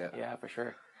whatever. Takes, yeah. Yeah, for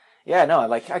sure. Yeah, no,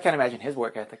 like I can't imagine his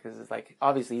work ethic because it's like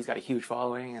obviously he's got a huge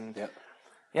following and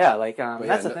like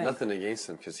that's the thing. Nothing against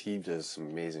him because he does some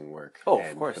amazing work. Oh, and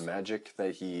of course. The magic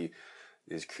that he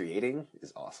is creating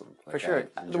is awesome. For sure.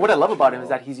 What I love about him is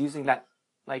that he's using that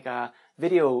like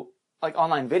video, like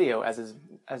online video as his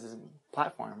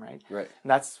platform, right? Right.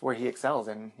 And that's where he excels,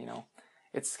 and you know,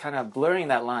 it's kind of blurring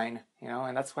that line, you know,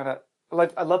 and that's what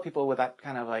I love people with that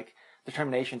kind of like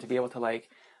determination to be able to like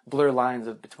blur lines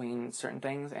between certain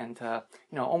things and to,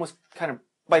 you know, almost kind of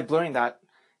by blurring that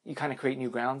you kind of create new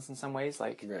grounds in some ways.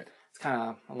 Like it's kind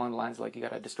of along the lines of like you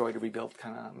got to destroy to rebuild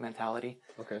kind of mentality.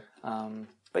 Okay.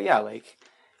 But yeah, like,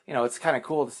 you know, it's kind of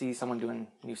cool to see someone doing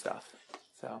new stuff.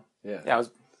 So yeah,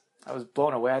 I was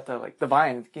blown away at the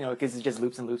Vine, you know, because it just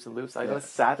loops and loops and loops. I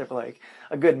just sat there for like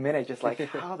a good minute, just like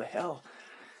how the hell.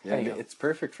 Yeah, it's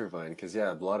perfect for Vine because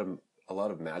a lot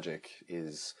of magic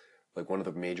is. Like one of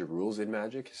the major rules in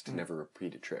magic is to never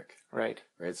repeat a trick. Right.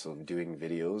 So doing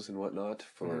videos and whatnot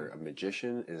for a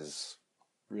magician is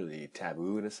really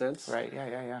taboo in a sense. Right.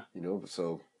 Yeah. You know,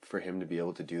 so for him to be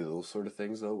able to do those sort of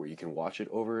things though, where you can watch it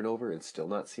over and over and still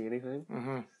not see anything,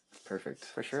 it's perfect.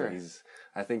 For sure. So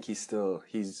I think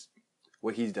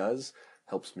what he does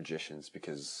helps magicians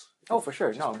because for sure,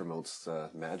 it just promotes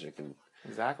magic and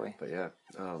exactly. But yeah,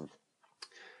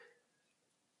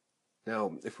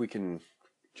 now if we can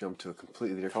jump to a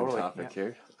completely different topic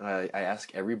here. I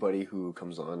ask everybody who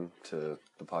comes on to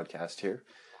the podcast here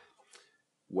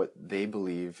what they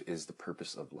believe is the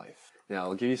purpose of life. Now,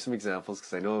 I'll give you some examples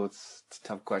because I know it's a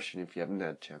tough question if you haven't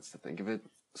had a chance to think of it.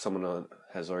 Someone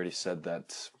has already said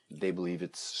that they believe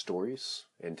it's stories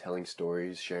and telling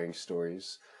stories, sharing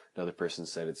stories. Another person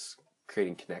said it's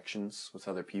creating connections with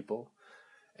other people.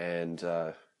 And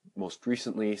most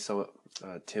recently,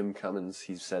 Tim Cummins,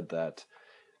 he said that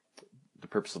the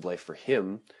purpose of life for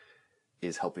him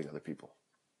is helping other people.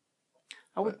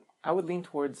 I would lean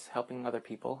towards helping other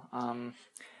people.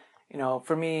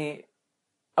 For me,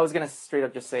 I was gonna straight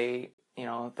up just say,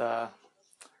 the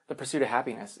pursuit of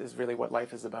happiness is really what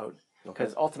life is about.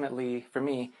 Because ultimately, for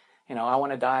me, I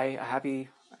want to die a happy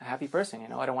person.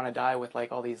 I don't want to die with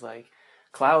like all these like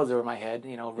clouds over my head.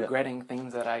 Regretting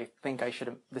things that I think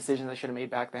decisions I should have made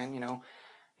back then.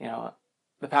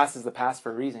 The past is the past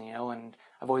for a reason. And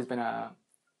I've always been a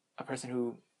person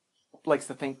who likes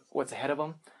to think what's ahead of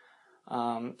them.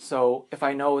 So if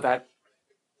I know that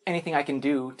anything I can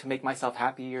do to make myself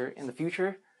happier in the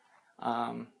future,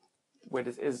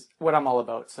 is what I'm all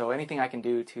about. So anything I can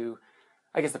do to,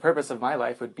 I guess the purpose of my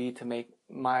life would be to make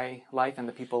my life and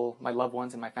the people, my loved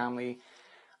ones and my family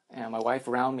and my wife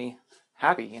around me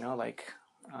happy.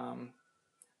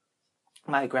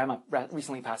 My grandma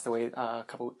recently passed away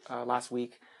last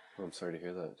week. Oh, I'm sorry to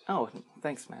hear that. Oh,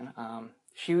 thanks, man.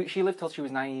 She lived till she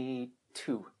was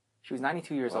 92. She was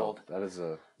 92 years old. That is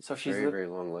a she's very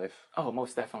long life. Oh,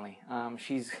 most definitely.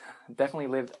 She's definitely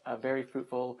lived a very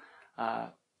fruitful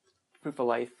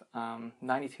life.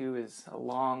 92 is a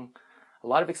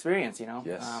lot of experience,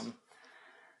 Yes.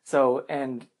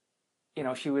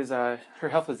 She was, her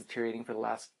health was deteriorating for the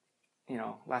last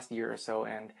year or so.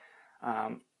 And,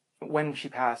 when she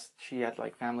passed, she had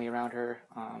like family around her.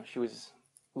 She was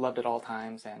loved at all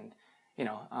times. And,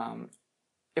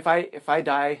 if I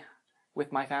die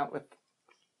with my family, with,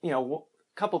 a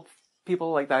couple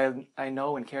people like that I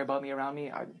know and care about me around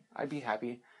me, I'd be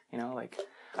happy,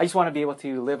 I just want to be able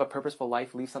to live a purposeful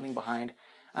life, leave something behind.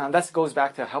 That goes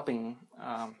back to helping,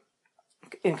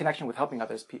 in connection with helping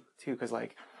others too, because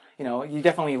you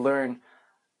definitely learn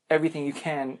everything you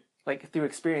can through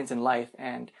experience in life,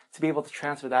 and to be able to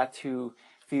transfer that to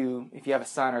if you have a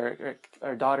son or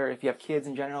a daughter, if you have kids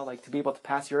in general, to be able to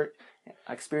pass your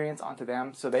experience onto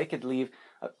them so they could lead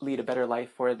a better life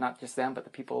for not just them but the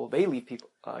people they leave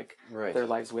their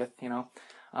lives with.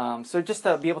 So just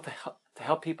to be able to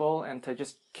help people and to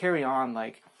just carry on,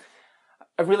 I'm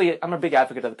a big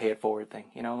advocate of the pay it forward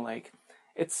thing.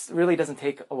 It's really doesn't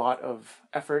take a lot of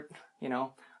effort.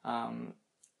 Even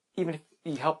if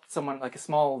you help someone, a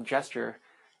small gesture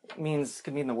could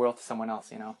mean the world to someone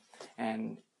else.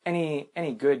 And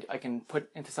any good I can put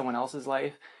into someone else's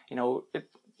life,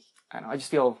 I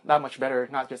just feel that much better,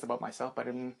 not just about myself, but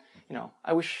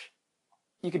I wish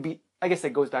you could be. I guess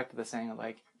it goes back to the saying of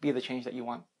be the change that you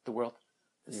want the world.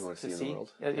 You want to see in the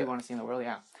world. Yeah, you want to see in the world.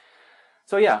 Yeah.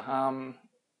 So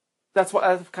that's what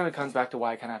that kind of comes back to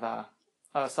why I kind of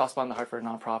have a soft spot in the heart for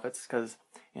nonprofits, because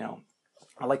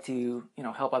I like to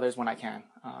help others when I can.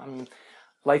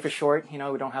 Life is short. We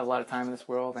don't have a lot of time in this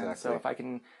world, and so if I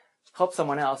can help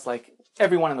someone else,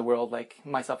 everyone in the world,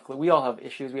 myself, we all have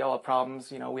issues, we all have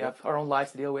problems. We have our own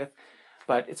lives to deal with,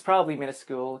 but it's probably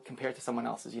minuscule compared to someone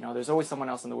else's. There's always someone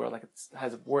else in the world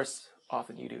has it worse off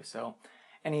than you do. So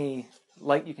any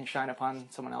light you can shine upon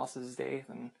someone else's day,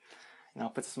 then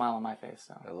puts a smile on my face.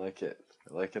 So I like it.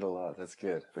 I like it a lot. That's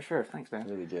good. For sure. Thanks, man.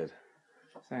 Really good.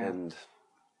 So, And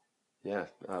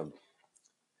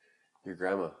your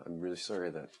grandma, I'm really sorry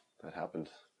that happened.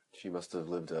 She must have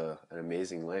lived an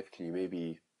amazing life. Can you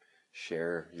maybe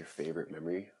share your favorite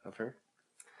memory of her?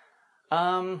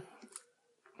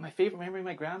 My favorite memory of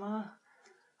my grandma,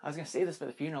 I was going to say this for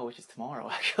the funeral, which is tomorrow,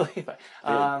 actually. But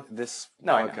this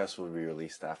podcast will be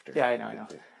released after. Yeah, I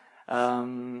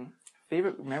know.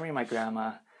 Favorite memory of my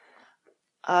grandma.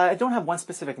 I don't have one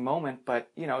specific moment,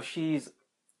 but she's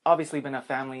obviously been a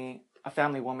family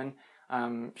woman.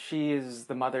 She is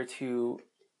the mother to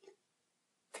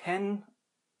 10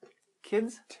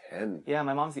 kids. 10. Yeah,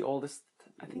 my mom's the oldest.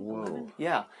 I think. Whoa. 11.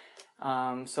 Yeah.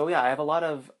 I have a lot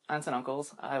of aunts and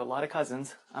uncles. I have a lot of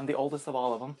cousins. I'm the oldest of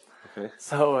all of them. Okay.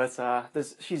 So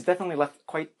it's she's definitely left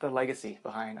quite the legacy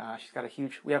behind.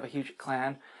 We have a huge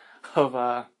clan of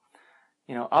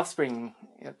offspring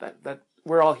that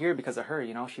we're all here because of her.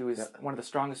 She was one of the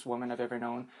strongest women I've ever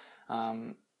known.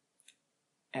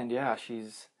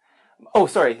 She's. Oh,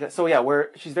 sorry. So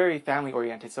she's very family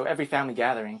oriented. So every family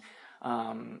gathering,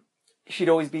 she'd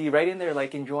always be right in there,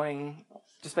 enjoying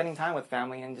just spending time with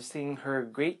family and just seeing her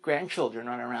great grandchildren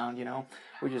run around,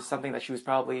 which is something that she was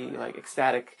probably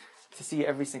ecstatic to see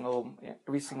every single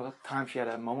time she had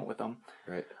a moment with them.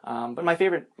 Right. But my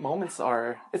favorite moments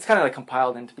it's kind of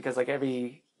compiled into, because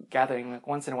every gathering,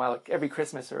 once in a while, every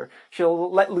Christmas, or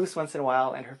she'll let loose once in a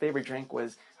while, and her favorite drink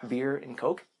was beer and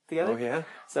Coke together. Oh yeah.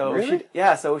 So really?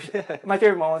 My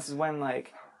favorite moments is when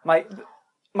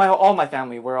all my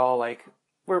family, we're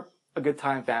we're a good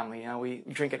time family. We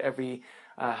drink at every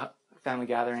family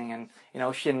gathering, and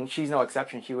she's no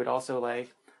exception. She would also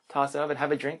toss up and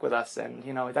have a drink with us, and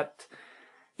that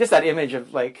image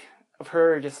of of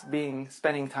her just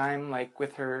spending time like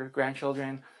with her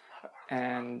grandchildren,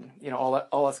 and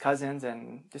all us cousins,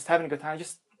 and just having a good time.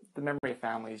 Just the memory of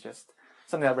family is just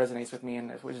something that resonates with me,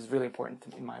 and which is really important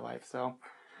in my life. So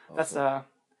that's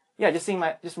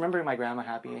just remembering my grandma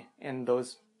happy in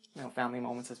those family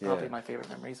moments is probably my favorite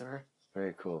memories of her.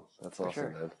 Very cool. That's awesome, sure.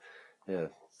 man. Yeah.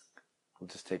 We'll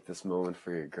just take this moment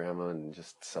for your grandma and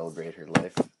just celebrate her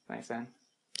life. Thanks, man.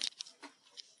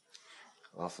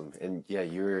 Awesome. And yeah,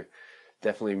 you're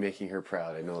definitely making her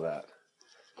proud. I know that.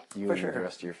 You For and sure. the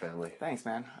rest of your family. Thanks,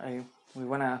 man. We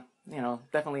want to,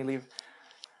 definitely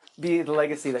be the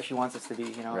legacy that she wants us to be,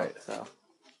 Right. So.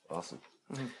 Awesome.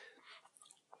 Mm-hmm.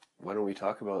 Why don't we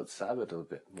talk about Sabbath a little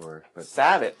bit more?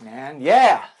 Sabbath, man.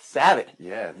 Yeah, Sabbath.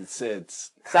 Yeah,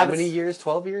 it's how many years?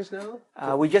 12 years now?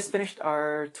 We just finished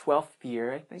our 12th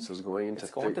year, I think. So it's going into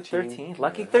 13. Going to 13.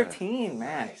 Lucky 13,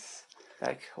 man. Nice.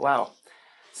 Like, wow.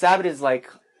 Sabbath is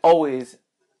like always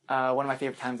one of my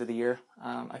favorite times of the year.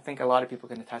 I think a lot of people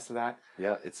can attest to that.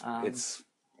 Yeah, it's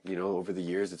over the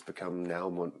years it's become now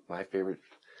one of my favorite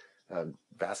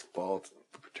basketball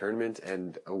tournament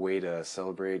and a way to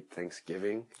celebrate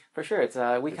Thanksgiving. For sure, it's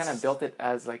we kind of built it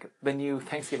as like the new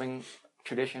Thanksgiving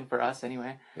tradition for us,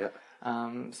 anyway. Yeah.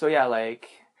 So yeah, like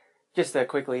just to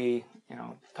quickly,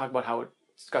 talk about how it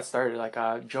got started. Like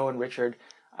Joe and Richard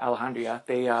Alejandria,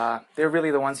 they're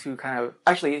really the ones who kind of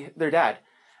their dad,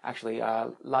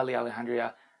 Lali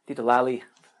Alejandria, Tito Lali,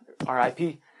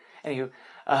 R.I.P.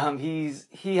 Anywho,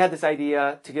 he had this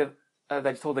idea to give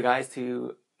that he told the guys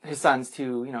to his sons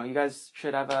to you guys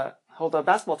should hold a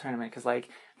basketball tournament because like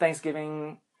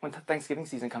when Thanksgiving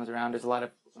season comes around, there's a lot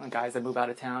of guys that move out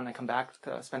of town and come back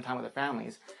to spend time with their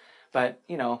families, but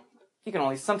you can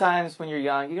only sometimes when you're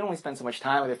young you can only spend so much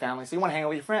time with your family, so you want to hang out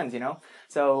with your friends,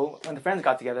 So when the friends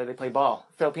got together, they played ball.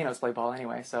 Filipinos play ball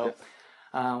anyway, so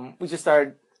we just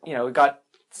started. We got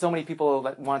so many people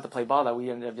that wanted to play ball that we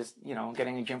ended up just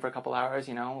getting in the gym for a couple hours.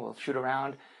 We'll shoot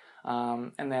around,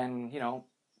 and then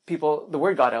the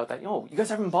word got out that, you guys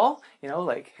having ball?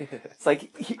 It's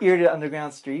like ear to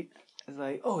underground street. It's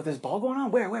like, oh, there's ball going on?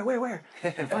 Where?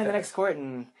 And find the next court.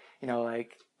 And,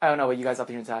 I don't know what you guys up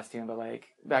here in Saskatoon, but like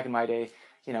back in my day,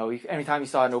 anytime you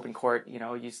saw an open court, you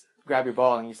just grab your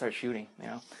ball and you start shooting,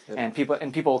 Yep. and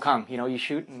people will come, you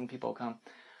shoot and people will come.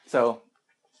 So.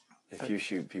 If you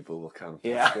shoot, people will come.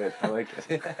 Yeah. That's good. I like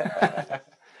it.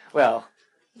 Well,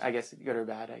 I guess good or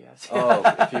bad, I guess.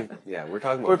 We're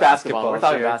talking about We're basketball. We're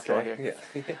talking basketball here.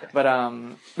 Yeah.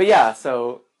 But yeah,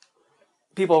 so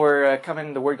people were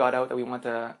coming. The word got out that we want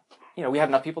to, we have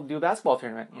enough people to do a basketball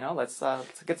tournament. Let's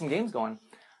get some games going.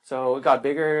 So it got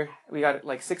bigger. We got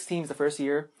like 6 teams the first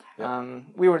year. Yep.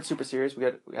 We weren't super serious. We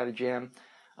got a jam.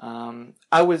 So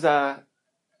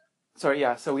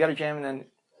we got a jam, and then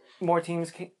more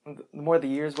teams came. The more the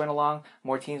years went along,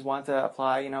 more teams wanted to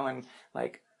apply. And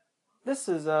like. This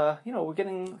is, we're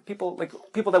getting people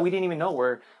that we didn't even know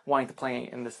were wanting to play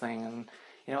in this thing.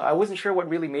 And, I wasn't sure what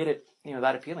really made it,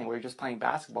 that appealing. We were just playing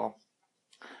basketball.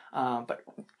 But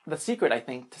the secret, I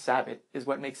think, to Sabbath is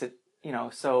what makes it,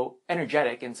 so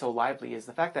energetic and so lively is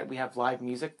the fact that we have live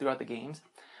music throughout the games.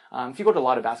 If you go to a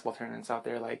lot of basketball tournaments out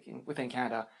there, like within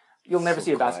Canada, you'll never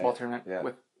see a basketball tournament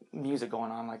with music going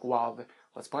on, like while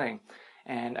it's playing.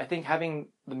 And I think having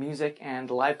the music and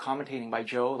the live commentating by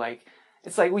Joe, like,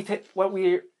 it's like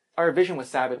our vision with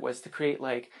Sabbath was to create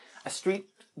like a street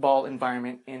ball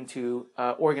environment into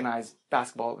organized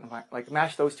basketball environment, like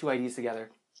mash those two ideas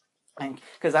together. And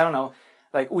because I don't know,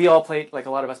 like we all played, like a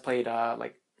lot of us played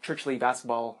like church league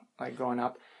basketball like growing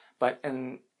up, but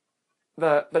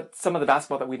some of the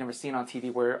basketball that we'd never seen on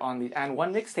TV were on the and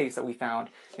one mixtapes that we found,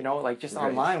 like just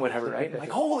online, whatever, right? Like,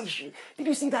 holy shit, did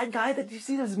you see that guy? Did you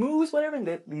see those moves, whatever?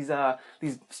 And these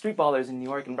street ballers in New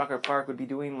York and Rucker Park would be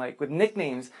doing like with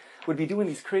nicknames, would be doing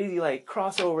these crazy like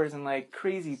crossovers and like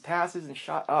crazy passes and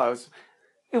shots. Oh,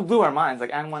 it blew our minds.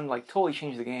 Like and one like totally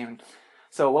changed the game. And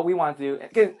so what we wanted to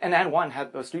do, and one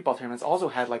had those street ball tournaments also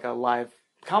had like a live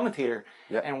commentator,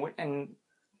 and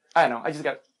I don't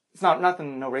know, it's not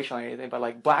nothing, no racial or anything, but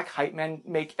like black hype men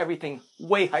make everything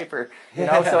way hyper,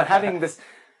 So having this,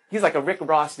 he's like a Rick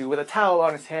Ross dude with a towel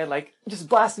on his head, like just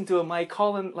blasting to a mic,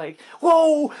 calling like,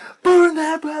 "Whoa, burn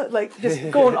that!" Bro! Like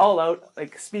just going all out,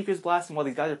 like speakers blasting while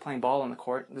these guys are playing ball on the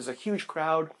court. There's a huge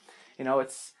crowd,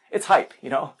 it's hype, Have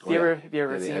you ever seen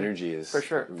the energy is for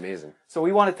sure amazing. So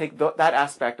we want to take that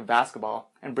aspect of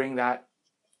basketball and bring that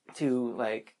to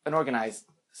like an organized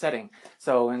setting.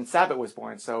 So when Sabbath was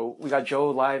born, so we got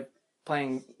Joe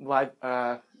playing live,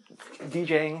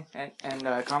 DJing and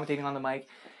commentating on the mic,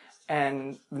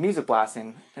 and the music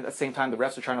blasting. And at the same time, the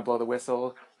refs are trying to blow the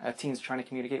whistle. Teams are trying to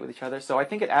communicate with each other. So I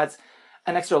think it adds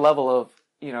an extra level of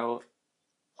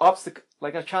obstacle,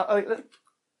 like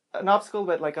an obstacle,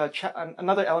 but like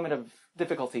another element of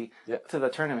difficulty to the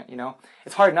tournament. You know,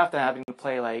 it's hard enough to having to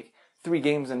play like 3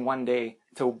 games in one day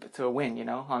to win. You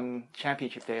know, on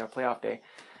championship day or playoff day.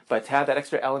 But to have that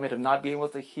extra element of not being able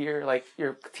to hear like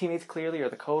your teammates clearly or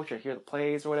the coach or hear the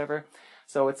plays or whatever,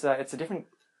 so it's a different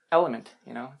element,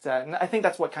 you know. And I think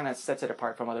that's what kind of sets it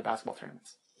apart from other basketball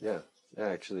tournaments. Yeah,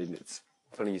 actually, it's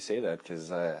funny you say that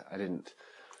because I didn't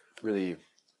really,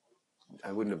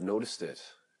 I wouldn't have noticed it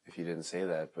if you didn't say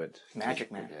that. But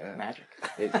magic, man, magic.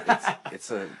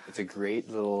 It's a great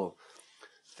little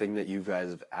thing that you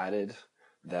guys have added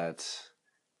that.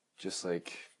 Just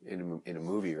like in a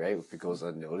movie, right? If it goes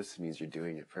unnoticed, it means you're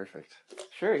doing it perfect.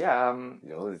 Sure, yeah. You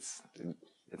know, it's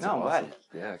no, awesome. Glad.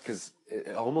 Yeah, because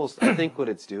almost, I think what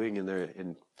it's doing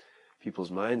in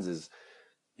people's minds is,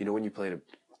 you know, when you play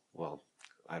well,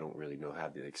 I don't really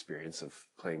have the experience of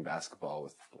playing basketball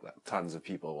with tons of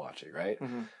people watching, right?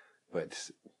 Mm-hmm. But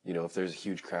you know, if there's a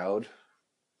huge crowd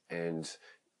and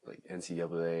like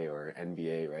NCAA or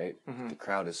NBA, right? Mm-hmm. The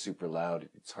crowd is super loud.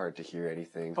 It's hard to hear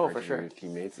anything. Oh, hard for to sure. hear your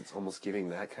teammates. It's almost giving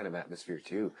that kind of atmosphere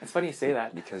too. It's funny you say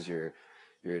that because you're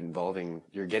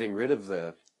getting rid of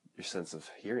your sense of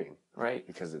hearing, right?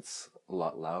 Because it's a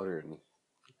lot louder and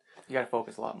you got to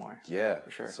focus a lot more. Yeah, for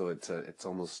sure. So it's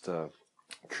almost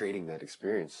creating that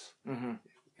experience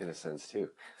in a sense too.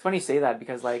 It's funny you say that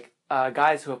because like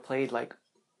guys who have played like.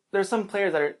 There's some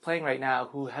players that are playing right now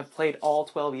who have played all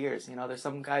 12 years. You know, there's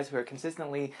some guys who are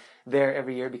consistently there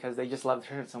every year because they just love the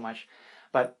tournament so much.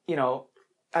 But, you know,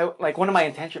 one of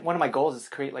my goals is to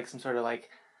create like some sort of like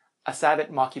a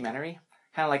Sabat mockumentary,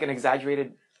 kind of like an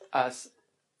exaggerated,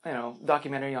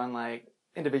 documentary on like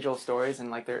individual stories and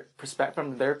like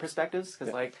from their perspectives.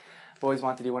 Cause like I've always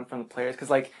wanted to do one from the players. Cause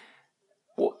like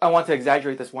I want to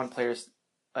exaggerate this one player's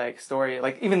like story,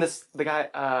 like even this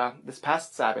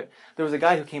past Sabbath, there was a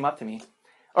guy who came up to me,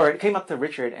 or it came up to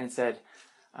Richard and said,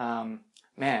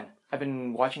 "Man, I've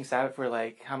been watching Sabbath for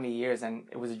like how many years, and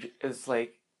it was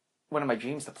like one of my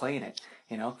dreams to play in it,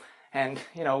 you know." And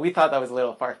you know, we thought that was a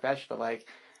little far fetched, but like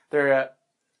to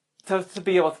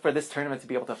be able for this tournament to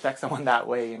be able to affect someone that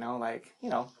way, you know, like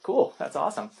cool, that's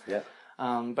awesome. Yeah.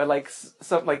 But like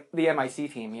like the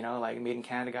MIC team, you know, like Made in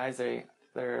Canada guys,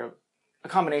 they're a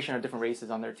combination of different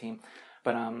races on their team.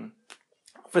 But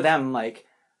for them, like,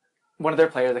 one of their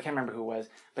players, I can't remember who it was,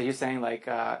 but he was saying, like,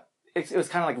 it was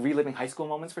kind of like reliving high school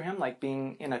moments for him, like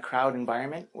being in a crowd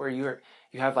environment where you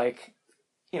have, like,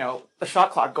 you know, the shot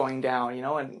clock going down, you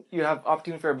know, and you have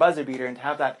opportunity for a buzzer beater and to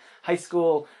have that high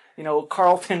school, you know,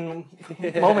 Carlton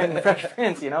moment in the Fresh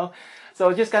Prince, you know. So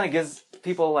it just kind of gives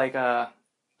people, like, an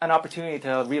opportunity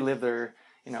to relive their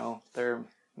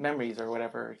memories or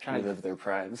whatever, trying to live their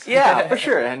primes. Yeah, for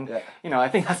sure. And you know, I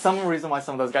think that's some reason why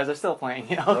some of those guys are still playing.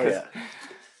 You know,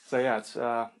 So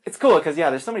yeah, it's cool because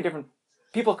there's so many different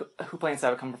people who play in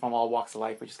Sabbath come from all walks of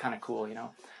life, which is kind of cool. You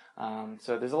know,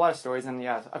 so there's a lot of stories, and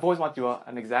I've always wanted to do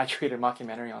an exaggerated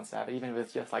mockumentary on Sabbath, even if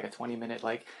it's just like a 20-minute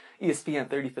like ESPN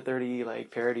 30 for 30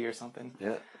 like parody or something.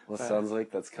 Yeah, well, sounds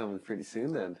like that's coming pretty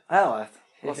soon then. Oh.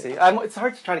 We'll see. It's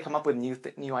hard to try to come up with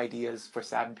new ideas for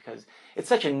Sabbath because it's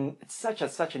such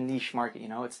a niche market. You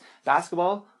know, it's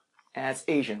basketball and it's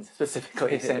Asians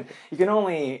specifically, and you can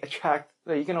only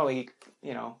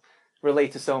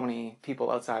relate to so many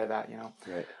people outside of that. You know,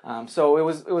 right. So it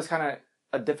was kind of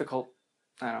a difficult.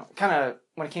 I don't know, kind of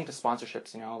when it came to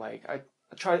sponsorships. You know, like I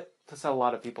tried to sell a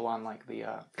lot of people on like the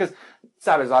because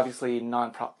Sabbath is obviously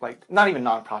like not even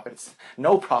non-profit. It's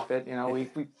no profit. You know,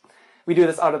 we do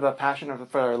this out of the passion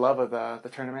for our love of the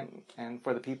tournament and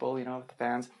for the people, you know, the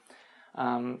fans.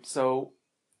 So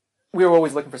we were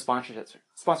always looking for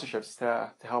sponsorships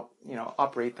to help, you know,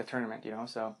 operate the tournament, you know.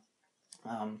 So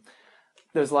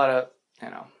there's a lot of,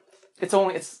 you know,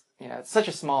 it's such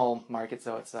a small market,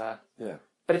 so it's yeah.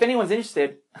 But if anyone's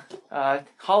interested,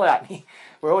 holler at me.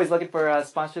 We're always looking for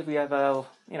sponsors. We have a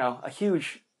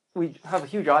huge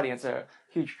audience, a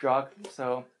huge draw.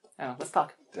 So let's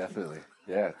talk. Definitely.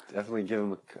 Yeah, definitely give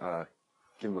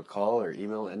them a call or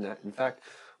email. And in fact,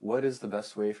 what is the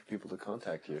best way for people to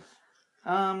contact you?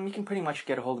 You can pretty much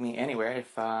get a hold of me anywhere.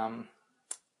 If you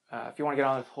want to get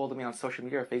a hold of me on social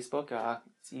media or Facebook,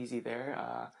 it's easy there.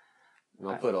 And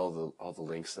I'll put all the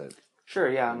links that. Sure.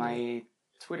 Yeah, my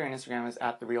Twitter and Instagram is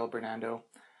 @TheRealBernando,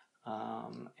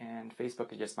 and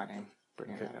Facebook is just my name,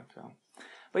 Bernie Hernando. So,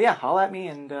 but yeah, holler at me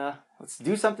and let's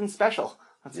do something special.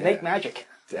 Let's make magic.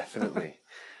 Definitely.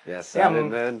 Yeah, Saturday,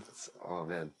 man. Oh,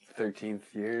 man.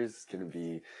 13th year is going to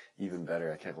be even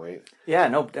better. I can't wait. Yeah,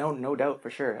 no doubt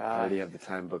for sure. I already have the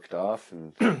time booked off.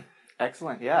 And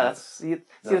Excellent. Yeah, that's see Not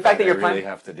the fact that you're I really planning.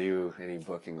 have to do any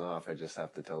booking off. I just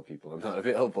have to tell people I'm not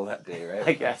available that day, right?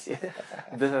 I guess, yeah.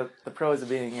 The pros of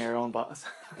being your own boss.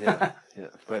 Yeah.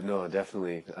 But no,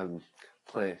 definitely. I'm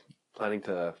planning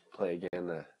to play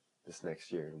again this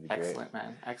next year. It'll be great. Excellent,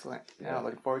 man. Excellent. Yeah. Yeah,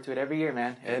 looking forward to it every year,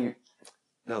 man. Every And year.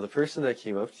 now the person that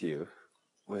came up to you,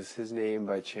 was his name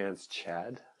by chance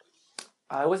Chad?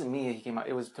 It wasn't me. He came out.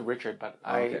 It was to Richard, but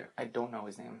Okay. I don't know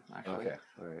his name actually. Okay,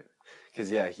 all right. Because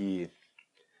yeah, he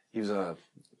was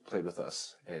played with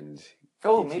us, and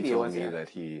Oh, he maybe it told was, me yeah. that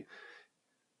he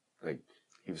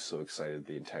was so excited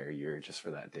the entire year just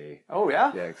for that day. Oh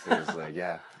yeah. Yeah, because he was like,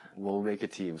 yeah, we'll make a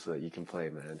team so that you can play,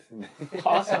 man.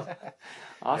 Awesome.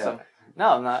 Awesome. Yeah.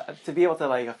 No, not to be able to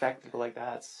like affect people like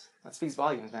that speaks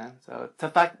volumes, man. So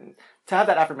to have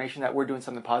that affirmation that we're doing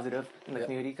something positive in the Yeah.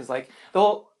 community, because like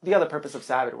the other purpose of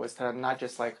Sabbath was to not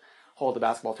just like hold the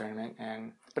basketball tournament,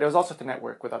 but it was also to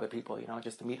network with other people, you know,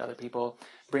 just to meet other people,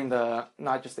 bring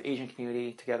not just the Asian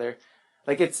community together.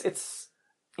 Like it's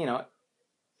you know,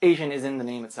 Asian is in the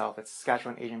name itself. It's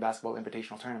Saskatchewan Asian Basketball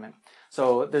Invitational Tournament.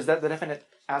 So there's the definite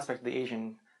aspect of the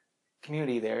Asian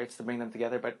community there. It's to bring them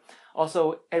together, but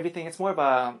also everything. It's more of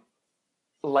a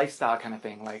lifestyle kind of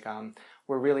thing. Like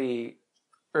we're really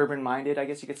urban minded, I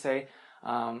guess you could say.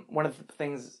 One of the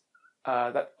things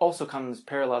that also comes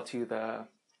parallel to the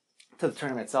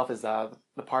tournament itself is the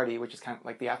party, which is kind of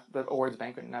like the awards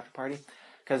banquet and after party.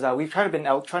 Because we've trying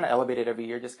to elevate it every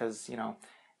year, just because, you know,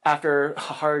 after a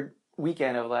hard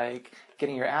weekend of like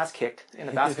getting your ass kicked in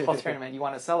a basketball tournament, you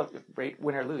want to celebrate,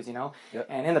 win or lose, you know. Yep.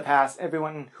 And in the past,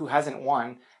 everyone who hasn't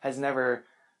won has never,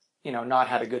 you know, not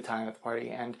had a good time at the party.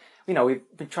 And you know, we've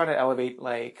been trying to elevate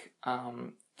like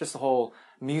just the whole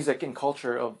music and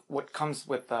culture of what comes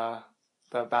with the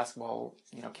basketball,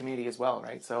 you know, community as well,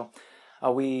 right? So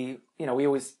we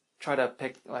always try to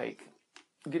pick like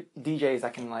DJs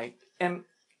that can like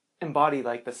embody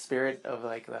like the spirit of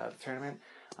like the tournament.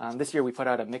 This year we put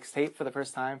out a mixtape for the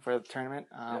first time for the tournament.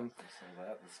 Yep, I saw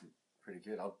that. That's pretty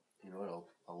good. I'll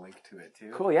link to it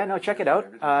too. Cool, yeah, no, check it out.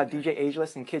 Everything. DJ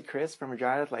Ageless and Kid Chris from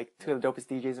Regina, like two of the dopest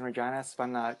DJs in Regina.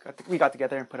 We got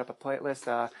together and put up a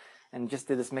playlist and just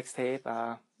did this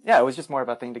mixtape. Yeah, it was just more of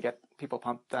a thing to get people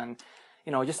pumped and,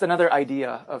 you know, just another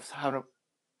idea of how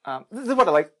to. This is what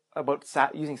I like about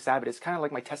using Sabbath. It's kind of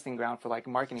like my testing ground for like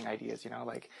marketing ideas, you know,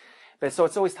 like. But so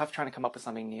it's always tough trying to come up with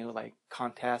something new, like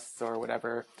contests or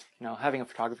whatever. You know, having a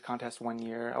photography contest one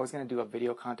year. I was going to do a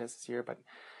video contest this year, but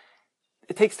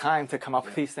it takes time to come up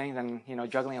with these things, and you know,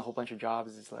 juggling a whole bunch of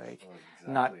jobs is like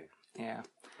not. Yeah.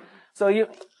 So you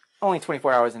only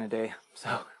 24 hours in a day.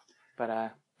 So,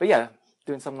 but yeah,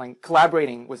 doing something like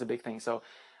collaborating was a big thing. So,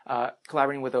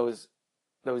 collaborating with those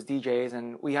DJs,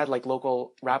 and we had like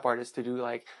local rap artists to do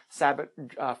like Sabbath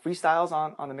freestyles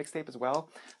on the mixtape as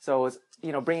well. So it was,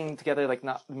 you know, bringing together like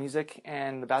not the music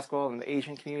and the basketball and the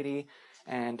Asian community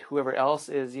and whoever else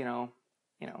is, you know,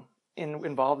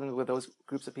 involved with those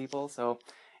groups of people. So,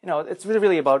 you know, it's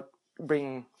really about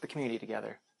bringing the community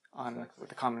together with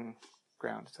the common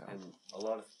ground. So, and a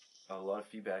lot of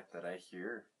feedback that I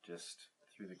hear just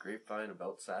through the grapevine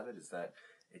about Sabbath is that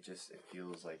it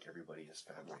feels like everybody is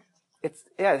family. It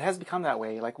has become that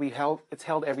way. Like it's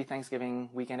held every Thanksgiving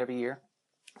weekend every year.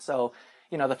 So,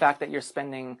 you know, the fact that you're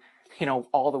spending, you know,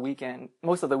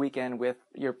 most of the weekend with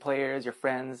your players, your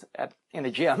friends in the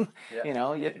gym, Yeah. you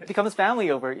know, it becomes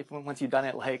family once you've done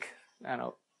it like, I don't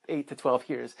know, 8 to 12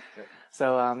 years. Yeah.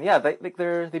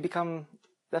 So, they become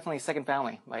definitely second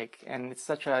family. Like, and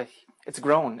it's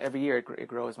grown every year. It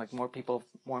grows. Like more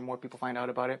and more people find out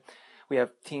about it. We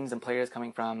have teams and players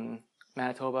coming from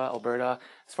Manitoba, Alberta,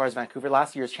 as far as Vancouver.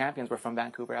 Last year's champions were from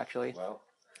Vancouver, actually. Wow.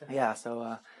 Yeah,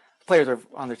 so players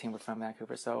on their team were from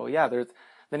Vancouver. So yeah,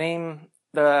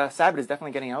 the Sabbath is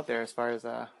definitely getting out there as far as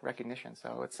recognition.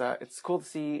 So it's cool to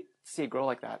see it grow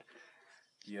like that.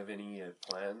 Do you have any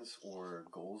plans or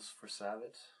goals for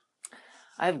Sabbath?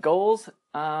 I have goals,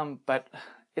 but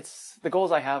the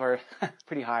goals I have are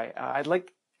pretty high. I'd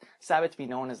like Sabbath to be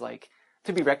known as like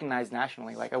to be recognized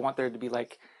nationally. Like I want there to be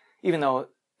like, even though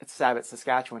it's Sabbath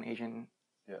Saskatchewan Asian.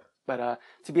 Yeah. But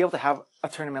to be able to have a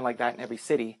tournament like that in every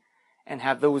city, and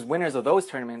have those winners of those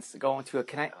tournaments go into a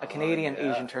Canadian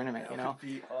Asian tournament, that you know? would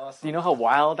be awesome. Do you know how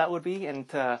wild that would be? And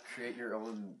to create your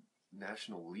own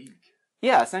national league.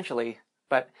 Yeah, essentially.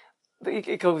 But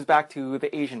it goes back to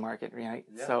the Asian market, right?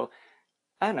 Yeah. So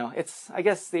I don't know. I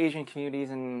guess the Asian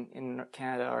communities in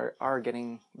Canada are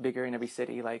getting bigger in every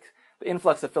city. Like the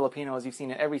influx of Filipinos you've seen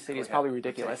in every city is probably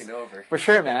ridiculous. Taking over. For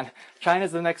sure, man.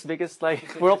 China's the next biggest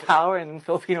like world power, and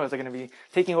Filipinos are going to be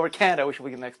taking over Canada, which will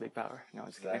be the next big power. No,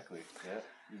 exactly. Yeah.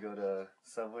 You go to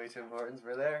Subway, Tim Hortons,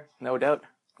 we're there. No doubt.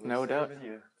 No doubt. serving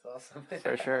you. It's awesome.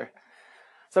 For sure.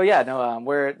 So yeah, no,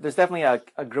 there's definitely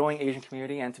a growing Asian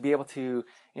community, and to be able to,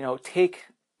 take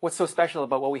what's so special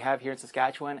about what we have here in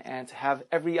Saskatchewan and to have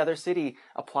every other city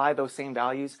apply those same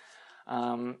values,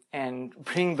 and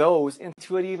bring those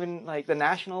into it, even like the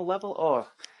national level. Oh,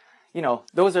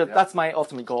 that's my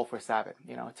ultimate goal for Sabbath,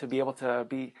 to be able to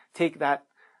take the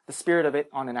spirit of it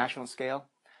on a national scale.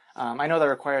 I know that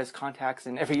requires contacts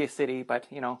in every city, but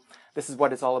this is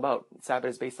what it's all about. Sabbath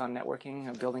is based on networking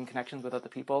and building connections with other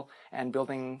people and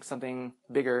building something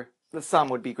bigger. The sum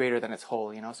would be greater than its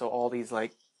whole, so all these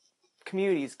like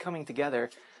communities coming together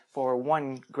for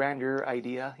one grander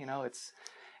idea, it'd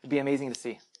be amazing to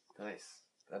see. Nice.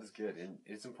 That is good. And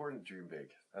it's important to dream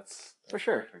big. That's for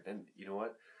sure. Perfect. And you know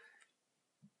what?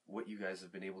 What you guys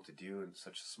have been able to do in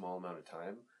such a small amount of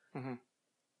time, mm-hmm.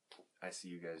 I see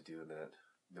you guys doing that.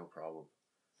 No problem.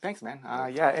 Thanks, man.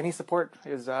 Yeah, any support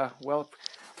is well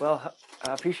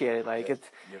appreciated. Like you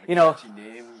have a catchy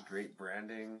name, great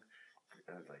branding,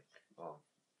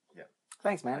 yeah.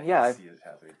 Thanks, man. I see it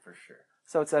happening for sure.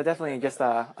 So it's definitely just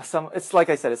it's like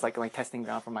I said, it's like my testing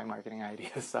ground for my marketing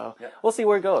ideas. So We'll see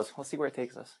where it goes. We'll see where it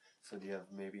takes us. So do you have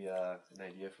maybe an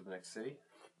idea for the next city?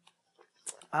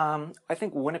 I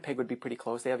think Winnipeg would be pretty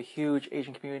close. They have a huge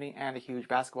Asian community and a huge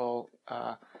basketball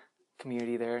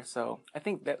community there. So I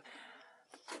think that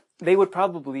they would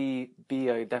probably be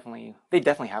they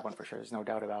definitely have one for sure. There's no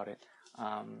doubt about it.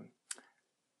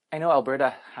 I know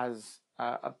Alberta has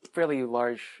a fairly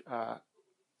large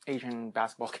Asian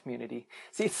basketball community.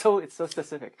 See, it's so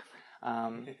specific.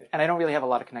 And I don't really have a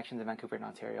lot of connections in Vancouver and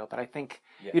Ontario, but I think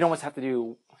you'd almost have to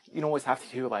do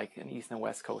like an East and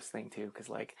West Coast thing too, because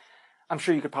like I'm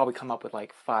sure you could probably come up with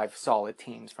like 5 solid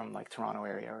teams from like Toronto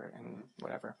area and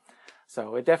whatever.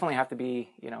 So it definitely have to be,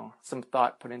 some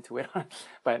thought put into it.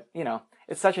 But,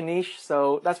 it's such a niche.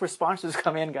 So that's where sponsors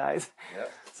come in, guys.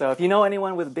 Yep. So if you know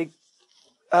anyone with big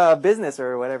business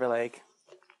or whatever, like,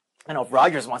 I know if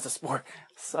Rogers wants to support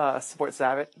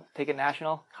Sabbath, take it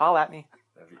national, call at me.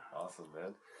 That'd be awesome,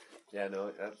 man. Yeah,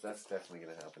 no, that's definitely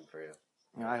going to happen for you.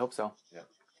 I hope so. Yeah.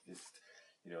 Just,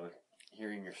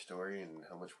 hearing your story and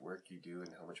how much work you do and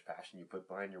how much passion you put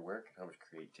behind your work and how much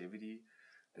creativity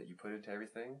that you put into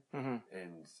everything. Mm-hmm.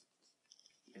 And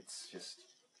it's just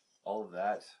all of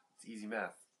that. It's easy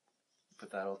math. You put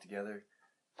that all together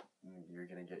and you're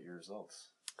going to get your results.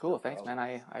 Cool. Thanks, man.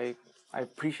 I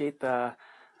appreciate the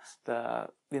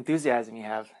enthusiasm you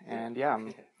have. And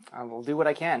I will do what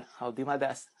I can. I'll do my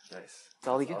best. Nice.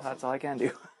 That's all I can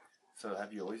do. So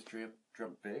have you always dreamt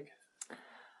big?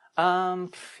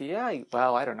 Yeah,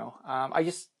 well, I don't know.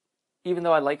 Even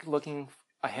though I like looking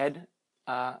ahead,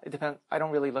 it depends. I don't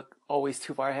really look always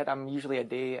too far ahead. I'm usually a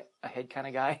day ahead kind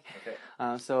of guy.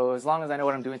 Okay. So as long as I know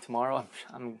what I'm doing tomorrow,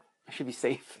 I should be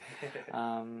safe.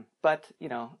 But,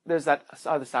 there's that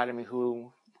other side of me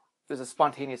there's a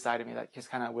spontaneous side of me that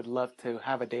just kind of would love to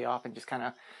have a day off and just kind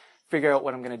of figure out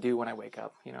what I'm going to do when I wake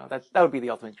up. That would be the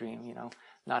ultimate dream,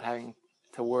 not having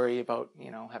to worry about,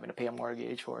 having to pay a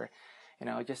mortgage or,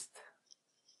 just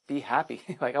be happy.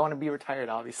 Like I want to be retired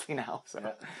obviously now. So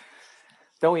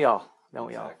don't we all?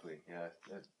 Exactly. Yeah.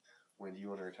 When do you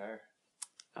want to retire?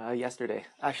 Yesterday,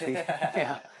 actually.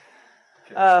 Yeah.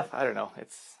 Okay. I don't know. I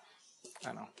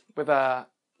don't know.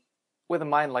 With a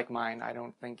mind like mine, I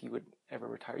don't think you would ever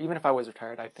retire. Even if I was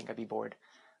retired, I think I'd be bored.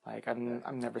 Like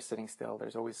I'm never sitting still.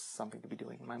 There's always something to be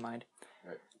doing in my mind.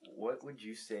 Right. What would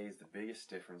you say is the biggest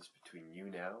difference between you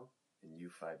now and you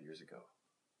 5 years ago?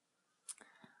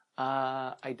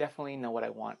 I definitely know what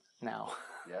I want now.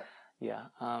 Yeah.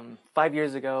 Yeah. 5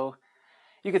 years ago,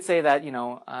 you could say that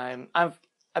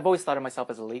I've always thought of myself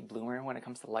as a late bloomer when it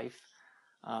comes to life.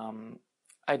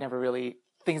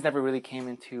 Things never really came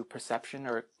into perception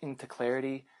or into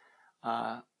clarity.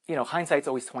 Hindsight's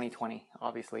always 20/20,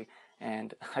 obviously,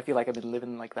 and I feel like I've been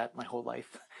living like that my whole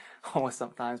life, almost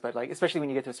sometimes. But like, especially when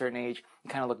you get to a certain age, you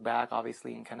kind of look back,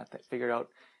 obviously, and kind of figure out,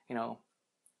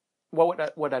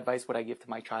 what advice would I give to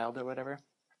my child or whatever.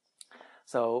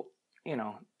 So,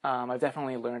 I've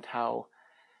definitely learned how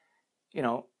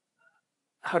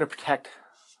to protect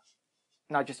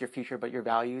not just your future but your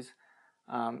values.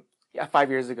 5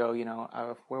 years ago,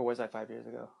 where was I 5 years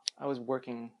ago? I was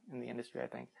working in the industry, I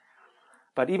think.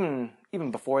 But even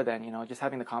before then, just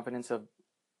having the confidence of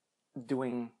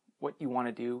doing what you want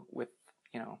to do with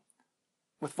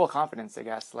full confidence, I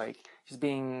guess, like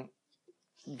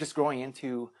just growing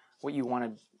into what you want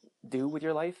to do with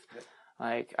your life. Yep.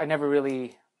 Like I never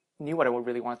really knew what I would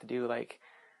really want to do, like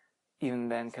even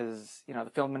then, because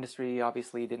the film industry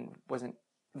obviously wasn't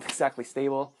exactly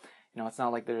stable. It's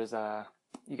not like there's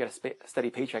you get a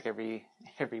steady paycheck every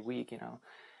week.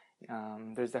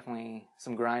 There's definitely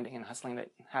some grinding and hustling that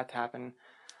had to happen.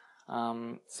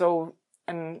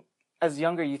 And as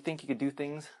younger, you think you could do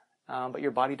things, but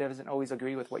your body doesn't always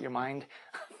agree with what your mind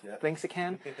thinks it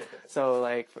can. So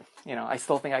like, I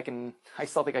still think I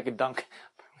could dunk,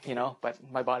 but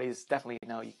my body is definitely,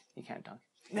 no, you can't dunk.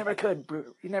 You never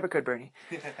could, Bernie.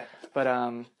 But,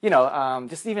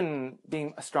 just even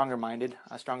being a stronger minded,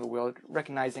 a stronger willed,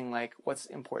 recognizing like what's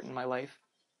important in my life.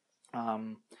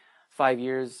 5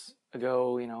 years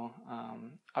ago,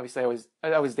 obviously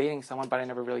I was dating someone, but I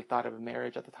never really thought of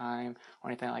marriage at the time or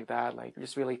anything like that. Like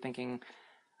just really thinking,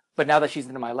 but now that she's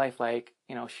into my life, like,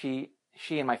 she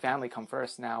and my family come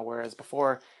first now. Whereas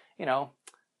before,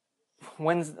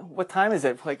 what time is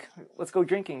it? Like, let's go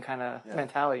drinking kind of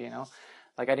mentality,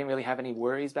 Like I didn't really have any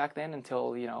worries back then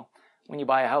until, when you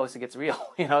buy a house, it gets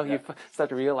real, you start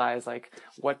to realize like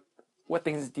what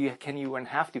things can you and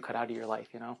have to cut out of your life,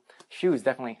 Shoes,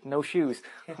 definitely. No shoes.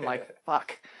 I'm like,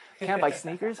 fuck. Can't buy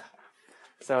sneakers.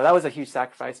 So that was a huge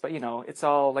sacrifice. But, it's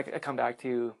all like I come back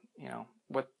to,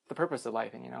 what the purpose of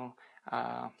life. And,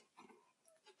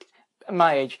 at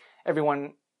my age,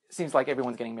 seems like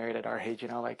everyone's getting married at our age,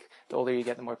 like the older you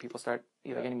get, the more people start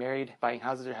either getting married, buying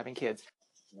houses, or having kids.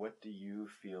 What do you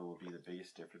feel will be the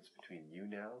biggest difference between you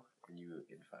now and you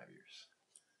in 5 years?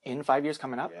 In 5 years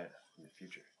coming up? Yeah, in the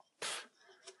future.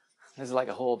 This is like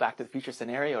a whole Back to the Future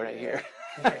scenario right here.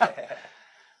 Because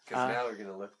now we're going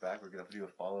to look back, we're going to do a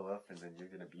follow-up, and then you're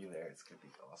going to be there. It's going to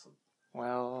be awesome.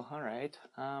 Well, all right.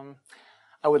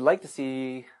 I would like to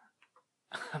see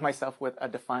myself with a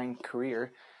defined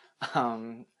career.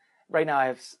 Right now,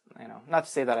 I've, not to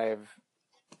say that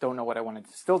still don't know what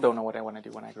I want to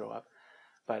do when I grow up.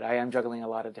 But I am juggling a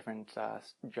lot of different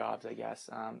jobs, I guess.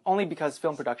 Only because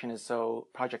film production is so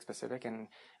project specific, and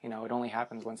it only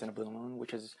happens once in a blue moon,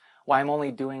 which is why I'm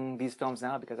only doing these films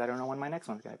now, because I don't know when my next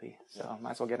one's gonna be. So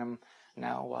might as well get them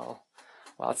now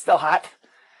while it's still hot,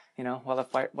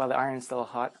 while the iron's still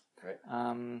hot. Right.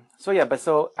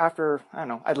 So after, I don't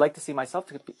know, I'd like to see myself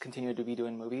to continue to be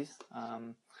doing movies.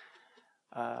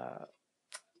 I'd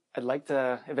like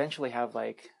to eventually have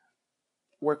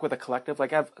work with a collective,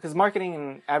 because marketing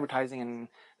and advertising, and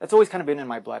that's always kind of been in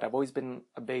my blood. I've always been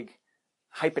a big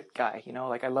hype it guy,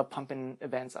 I love pumping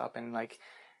events up and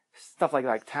stuff like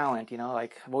talent, I've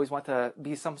always wanted to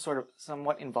be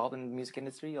somewhat involved in the music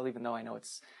industry, even though I know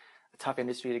it's a tough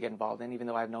industry to get involved in, even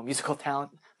though I have no musical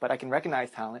talent, but I can recognize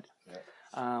talent.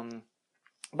 Yeah.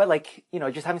 But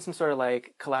just having some sort of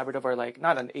collaborative, or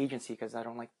not an agency, because I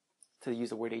don't like to use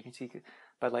the word agency,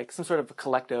 but some sort of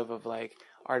collective of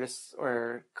artists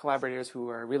or collaborators who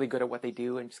are really good at what they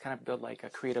do, and just kind of build a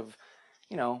creative,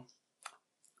 not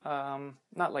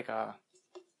like a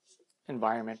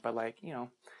environment, but I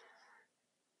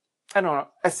don't know.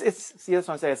 See, that's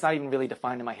what I'm saying. It's not even really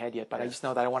defined in my head yet, but I just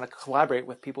know that I want to collaborate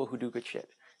with people who do good shit,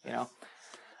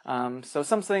 So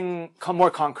something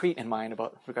more concrete in mind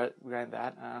regarding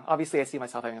that. Obviously, I see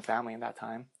myself having a family in that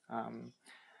time.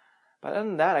 But other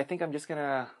than that, I think I'm just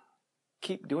gonna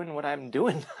keep doing what I'm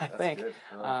doing. I think. Good.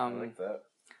 I like that.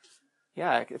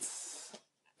 Yeah,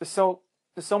 there's so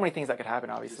many things that could happen.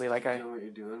 Obviously, just keep doing what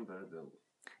you're doing, but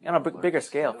on a bigger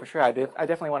scale, for sure. I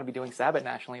definitely want to be doing Sabbath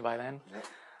nationally by then.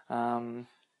 Yeah.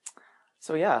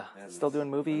 So yeah, Man, still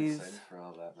doing movies. I'm excited for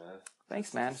all that, man.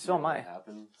 Thanks, man. So am I.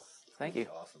 Thank you.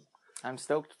 Awesome. I'm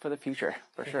stoked for the future,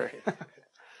 for sure.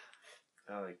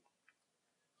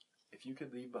 If you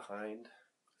could leave behind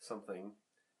something,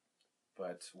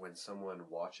 but when someone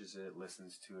watches it,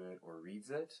 listens to it, or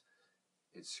reads it,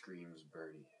 it screams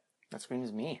Bernie. That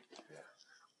screams me. Yeah.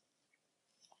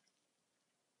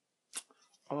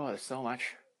 Oh, there's so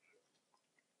much.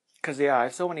 Because, yeah, I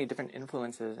have so many different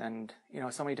influences and,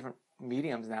 so many different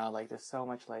mediums now. There's so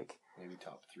much, Maybe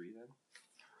top 3, then?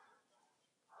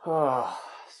 Oh,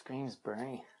 screams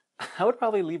Bernie. I would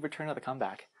probably leave Return of the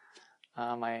Comeback,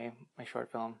 my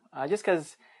short film. Just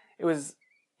because it was,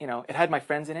 it had my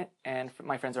friends in it, and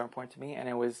my friends are important to me, and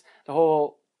it was, the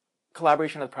whole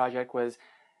collaboration of the project was,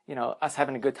 us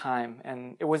having a good time,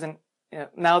 and it wasn't,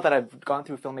 now that I've gone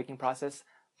through a filmmaking process,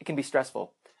 it can be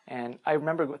stressful. And I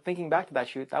remember thinking back to that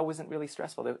shoot, that wasn't really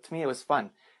stressful. To me, it was fun,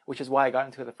 which is why I got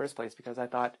into it in the first place, because I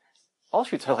thought all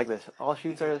shoots are like this. All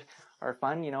shoots are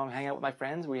fun. I'm hanging out with my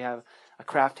friends. We have a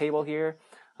craft table here.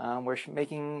 We're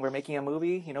making a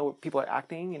movie. People are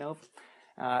acting. So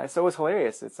it was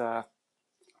hilarious. And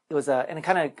it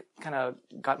kind of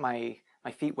got my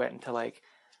feet wet into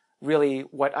really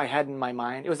what I had in my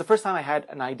mind. It was the first time I had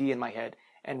an idea in my head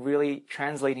and really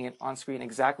translating it on screen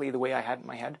exactly the way I had in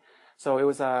my head. So it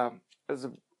was an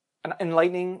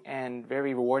enlightening and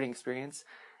very rewarding experience,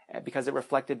 because it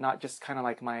reflected not just kind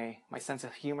of my sense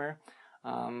of humor,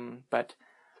 But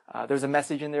there's a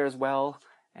message in there as well.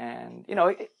 And,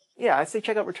 yeah, I'd say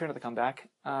check out Return of the Comeback,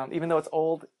 even though it's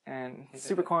old and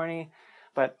super corny.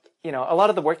 But, a lot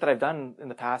of the work that I've done in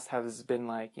the past has been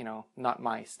like, not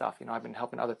my stuff. I've been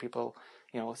helping other people,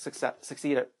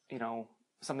 succeed at,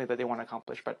 something that they want to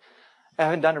accomplish. But I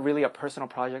haven't done a personal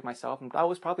project myself. And that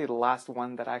was probably the last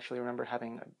one that I actually remember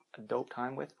having a dope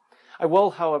time with. I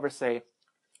will, however, say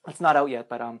it's not out yet.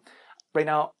 But right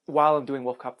now, while I'm doing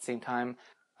Wolf Cop at the same time,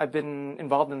 I've been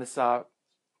involved in this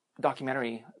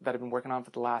documentary that I've been working on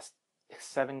for the last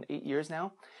 7-8 years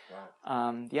now.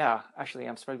 Wow. Yeah, actually,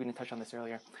 I'm surprised we didn't touch on this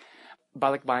earlier.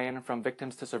 Balik Bayan, From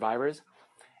Victims to Survivors.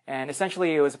 And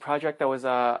essentially, it was a project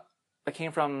that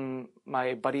came from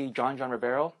my buddy John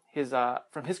Rivero.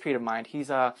 From his creative mind. He's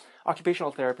a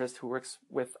occupational therapist who works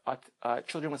with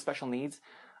children with special needs.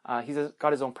 He's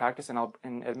got his own practice in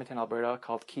Edmonton, Alberta,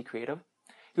 called Key Creative.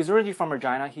 He was originally from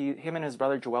Regina. Him and his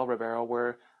brother Joel Rivero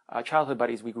were childhood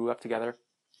buddies. We grew up together.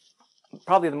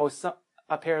 Probably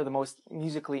a pair of the most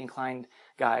musically inclined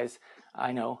guys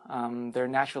I know. They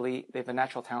have a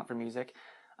natural talent for music,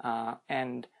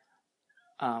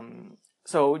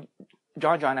 so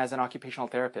John, as an occupational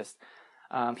therapist,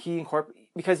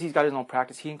 because he's got his own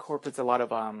practice, he incorporates a lot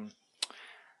of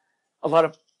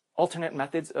alternate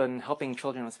methods in helping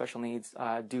children with special needs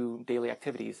do daily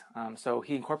activities. So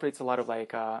he incorporates a lot of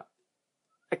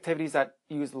activities that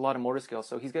use a lot of motor skills.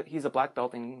 So he's a black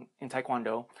belt in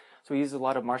Taekwondo. So he uses a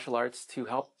lot of martial arts to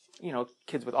help,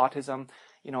 kids with autism,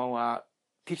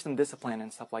 teach them discipline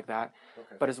and stuff like that.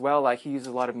 Okay. But as well, he uses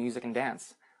a lot of music and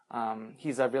dance.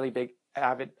 He's a really big,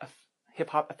 avid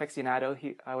hip hop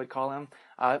aficionado, I would call him.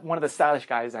 One of the stylish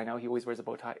guys I know. He always wears a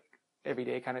bow tie every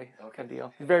day, kind of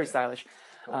deal. He's very stylish.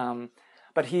 Cool.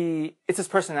 But it's his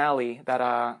personality that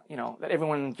that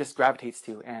everyone just gravitates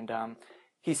to, and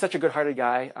he's such a good-hearted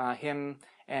guy.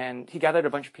 He gathered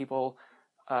a bunch of people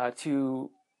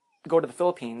to go to the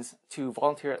Philippines to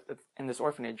volunteer in this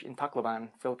orphanage in Tacloban,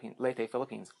 Leyte,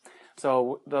 Philippines.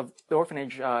 So the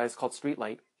orphanage is called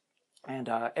Streetlight. And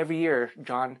every year,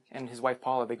 John and his wife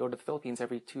Paula, they go to the Philippines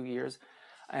every 2 years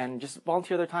and just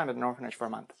volunteer their time at an orphanage for a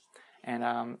month.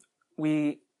 And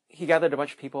he gathered a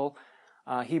bunch of people.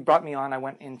 He brought me on. I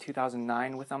went in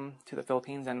 2009 with him to the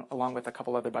Philippines, and along with a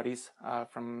couple other buddies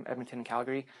from Edmonton and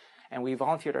Calgary. And we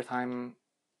volunteered our time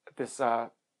at this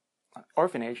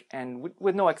orphanage, and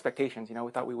with no expectations.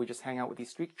 We thought we would just hang out with these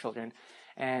street children.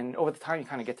 And over the time, you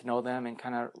kind of get to know them and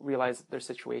kind of realize their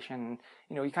situation.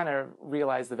 And, you kind of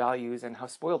realize the values and how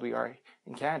spoiled we are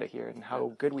in Canada here and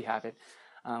how good we have it.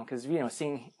 Because,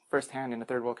 seeing firsthand in a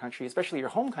third world country, especially your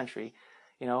home country,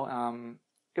 it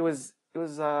was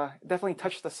definitely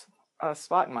touched a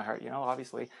spot in my heart,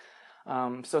 obviously.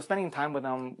 So spending time with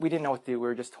them, we didn't know what to do. We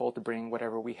were just told to bring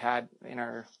whatever we had in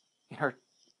our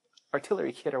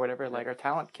artillery kit or whatever, like our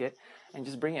talent kit, and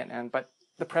just bring it. But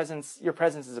your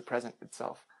presence is a present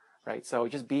itself, right? So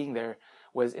just being there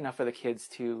was enough for the kids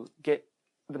to get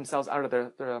themselves out of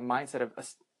their mindset of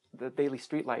the daily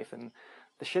street life and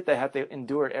the shit they have to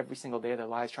endure every single day of their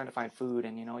lives, trying to find food,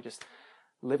 and just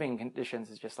living conditions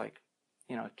is just like,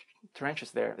 torrentious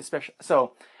there. Especially,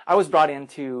 so I was brought in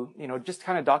to, just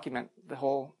kind of document the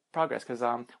whole progress, because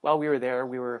while we were there,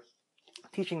 we were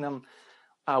teaching them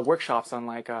workshops on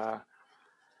like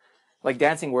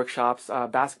dancing workshops,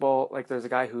 basketball. Like there's a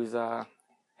guy who's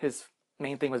his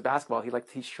main thing was basketball. He liked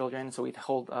to teach children, so we'd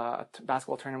hold a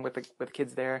basketball tournament with the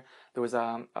kids there. There was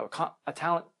a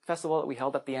talent festival that we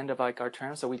held at the end of our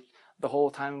term. So the whole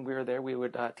time we were there, we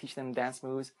would teach them dance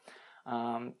moves,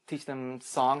 teach them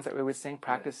songs that we would sing,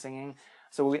 practice singing.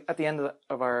 So at the end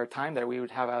of our time there, we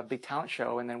would have a big talent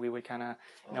show, and then we would kind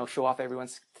of show off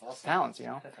everyone's talents,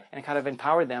 and kind of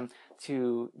empower them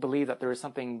to believe that there is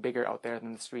something bigger out there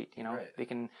than the street. Right. They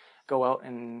can go out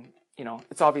and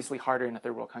it's obviously harder in a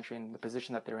third world country in the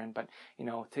position that they're in, but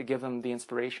to give them the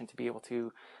inspiration to be able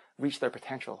to reach their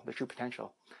potential, their true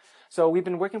potential. So we've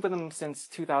been working with them since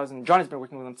 2000. John has been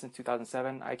working with them since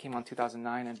 2007. I came on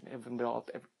 2009 and have been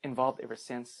involved ever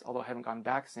since, although I haven't gone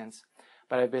back since.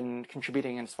 But I've been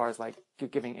contributing as far as like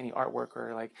giving any artwork,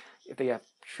 or like if they have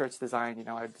shirts designed,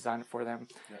 I've designed it for them.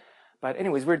 Yeah. But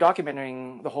anyways, we're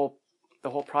documenting the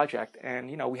whole project,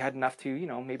 and we had enough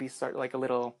to maybe start like a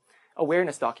little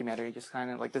awareness documentary, just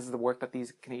kind of like, this is the work that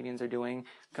these Canadians are doing,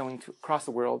 going across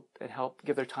the world, and help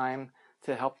give their time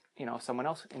to help someone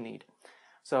else in need.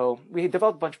 So we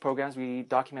developed a bunch of programs. We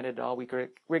documented it all. We're going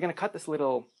to cut this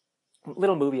little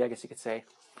movie, I guess you could say.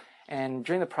 And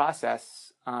during the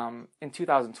process, in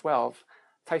 2012,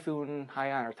 Typhoon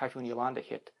Haiyan or Typhoon Yolanda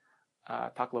hit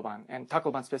Tacloban, and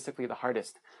Tacloban specifically the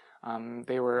hardest.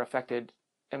 They were affected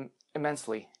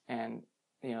immensely, and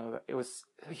it was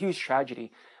a huge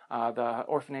tragedy. The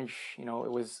orphanage, it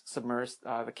was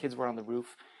submersed. The kids were on the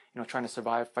roof, trying to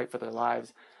survive, fight for their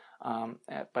lives.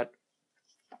 But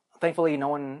thankfully, a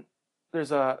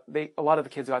lot of the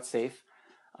kids got safe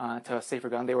to a safer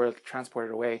ground. They were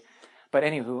transported away. But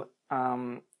anywho,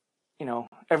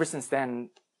 ever since then,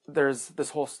 there's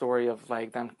this whole story of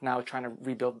like them now trying to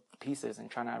rebuild pieces and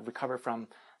trying to recover from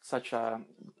such a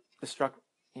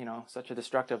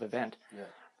destructive event. Yeah.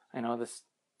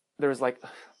 There was like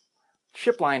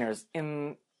ship liners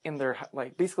in their,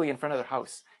 like, basically in front of their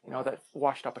house, that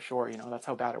washed up ashore. That's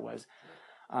how bad it was.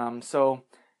 So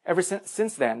ever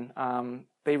since then,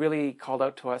 they really called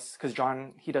out to us, because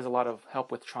John, he does a lot of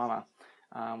help with trauma,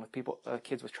 with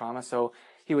kids with trauma. So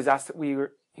he was asked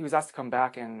to come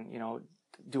back and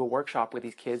do a workshop with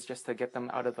these kids just to get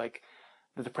them out of like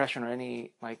the depression or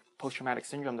any like post-traumatic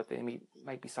syndrome that they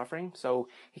might be suffering. So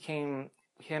him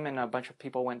and a bunch of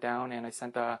people went down, and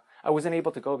I wasn't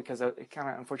able to go because it kind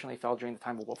of unfortunately fell during the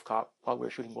time of Wolf Cop, while we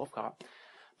were shooting Wolf Cop.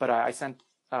 But I sent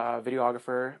a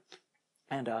videographer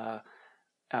and a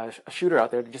shooter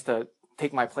out there just to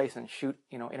take my place and shoot,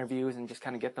 interviews and just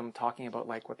kind of get them talking about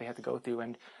like what they had to go through.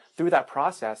 And through that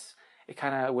process, it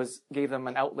kind of gave them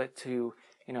an outlet to,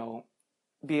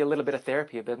 be a little bit of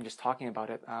therapy of them just talking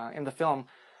about it. In the film,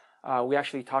 we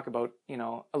actually talk about,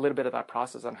 a little bit of that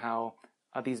process on how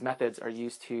these methods are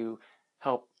used to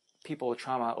help people with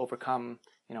trauma overcome,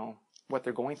 what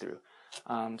they're going through.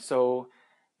 So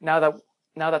now that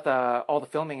all the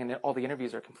filming and all the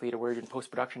interviews are completed, we're in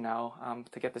post-production now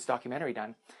to get this documentary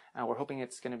done. We're hoping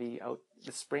it's going to be out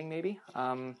this spring, maybe.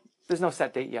 There's no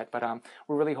set date yet, but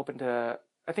we're really hoping to.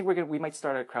 I think we might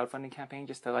start a crowdfunding campaign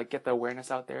just to like get the awareness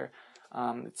out there.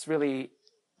 We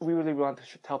really want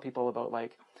to tell people about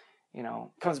like,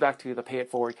 comes back to the pay it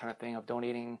forward kind of thing of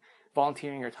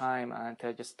volunteering your time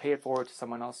to just pay it forward to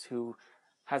someone else who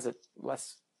has it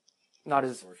less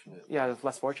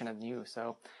fortunate than you.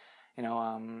 So,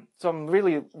 so I'm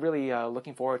really, really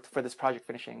looking forward for this project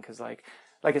finishing, because like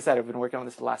I said, I've been working on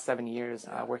this for the last 7 years,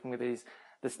 working with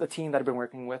the team that I've been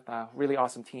working with, really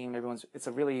awesome team. It's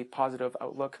a really positive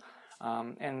outlook.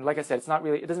 And like I said,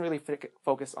 it doesn't really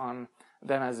focus on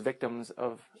them as victims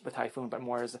of the typhoon, but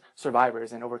more as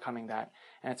survivors and overcoming that.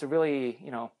 And it's a really,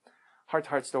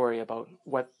 heart-to-heart story about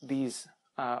what these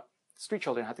street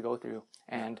children had to go through,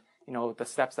 and the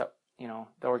steps that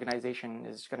the organization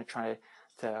is going to try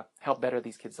to help better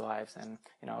these kids' lives. And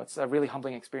it's a really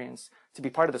humbling experience to be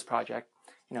part of this project.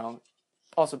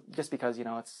 Also just because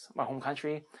it's my home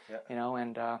country,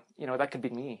 and that could be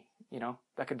me.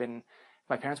 That could have been, if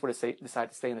my parents would have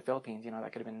decided to stay in the Philippines.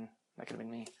 That could have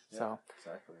been me. Yeah, so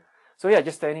exactly. So yeah,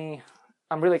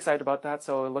 I'm really excited about that.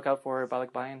 So look out for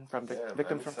Balikbayan, from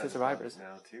victims to survivors.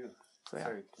 Now too. So, yeah.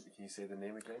 Sorry, can you say the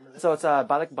name again? So it's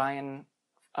Balikbayan,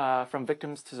 from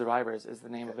victims to survivors is the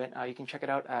name of it. You can check it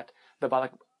out at the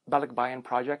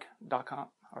balikbayanproject.com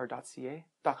or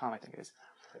 .ca.com, I think it is.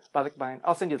 Balikbayan.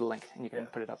 I'll send you the link and you can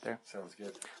put it up there. Sounds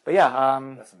good. But yeah,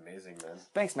 that's amazing, man.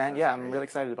 Thanks, man. That's I'm really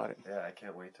excited about it. Yeah, I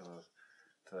can't wait to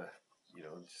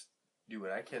just do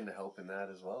what I can to help in that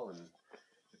as well. And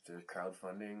if there's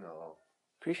crowdfunding, I'll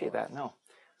appreciate that. No,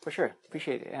 for sure,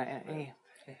 appreciate it.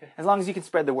 As long as you can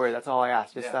spread the word, that's all I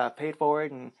ask. Just pay it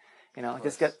forward and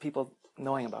just get people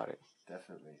knowing about it.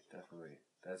 Definitely.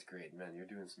 That's great, man. You're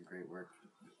doing some great work.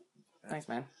 Thanks,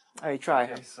 man. I try.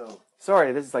 Okay, so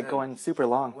sorry, this is like going super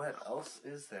long. What else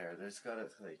is there? There's gotta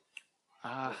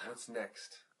what's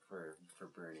next for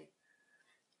Bernie?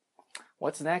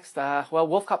 What's next? Well,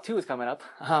 Wolf Cop 2 is coming up.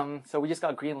 So we just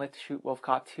got greenlit to shoot Wolf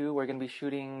Cop 2. We're going to be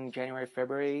shooting January,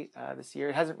 February this year.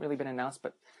 It hasn't really been announced,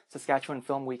 but Saskatchewan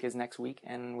Film Week is next week,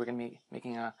 and we're going to be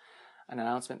making an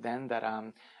announcement then that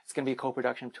it's going to be a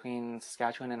co-production between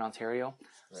Saskatchewan and Ontario.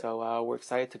 Right. So we're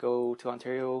excited to go to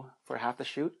Ontario for half the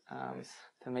shoot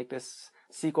to make this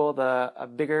sequel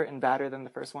bigger and badder than the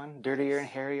first one, dirtier and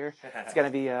hairier. It's going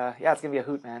to be it's going to be a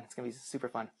hoot, man. It's going to be super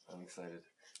fun. I'm excited.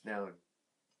 Now,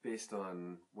 based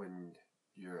on when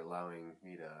you're allowing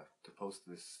me to post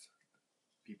this,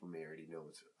 people may already know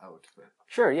it's out. But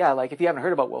sure, yeah. Like if you haven't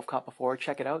heard about Wolf Cop before,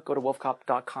 check it out. Go to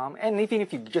wolfcop.com. And even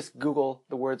if you just Google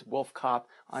the words Wolf Cop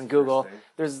on Google,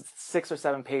 there's 6 or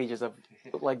 7 pages of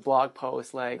like blog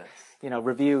posts, like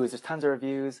reviews. There's tons of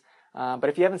reviews. But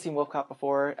if you haven't seen Wolf Cop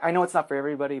before, I know it's not for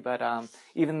everybody, but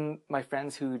even my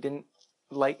friends who didn't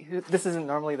this isn't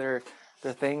normally their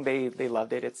thing, they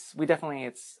loved it. It's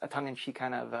a tongue-in-cheek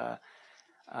kind of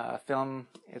film.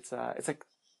 It's a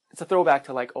throwback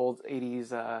to like old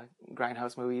 80s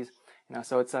grindhouse movies,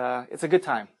 so it's a good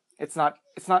time. It's not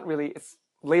really, it's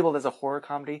labeled as a horror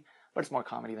comedy, but it's more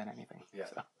comedy than anything. Yeah.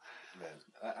 So. Man,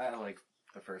 I like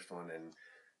the first one, and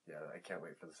Yeah, I can't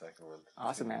wait for the second one.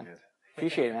 Awesome, man. Good.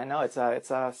 Appreciate it, man. No, it's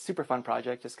a super fun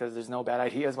project just because there's no bad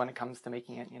ideas when it comes to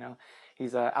making it.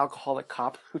 He's an alcoholic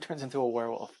cop who turns into a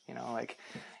werewolf. Like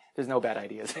there's no bad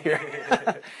ideas here.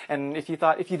 And if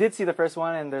you did see the first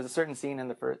one, and there's a certain scene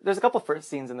in there's a couple of first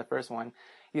scenes in the first one,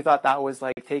 you thought that was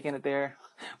like taking it there.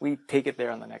 We take it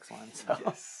there on the next one. So.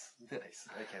 Yes, nice.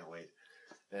 I can't wait.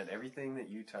 And everything that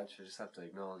you touch, I just have to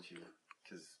acknowledge you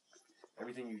because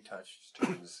everything you touch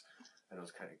turns. I know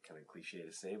it's kind of cliche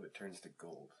to say, but turns to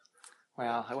gold.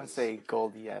 Well, I wouldn't say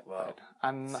gold yet, but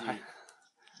I'm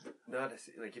not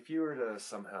like if you were to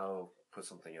somehow put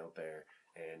something out there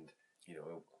and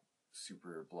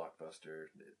super blockbuster,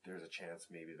 there's a chance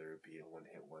maybe there would be a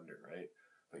one-hit wonder, right?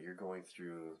 But you're going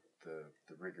through the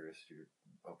rigorous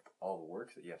of all the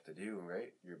work that you have to do,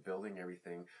 right? You're building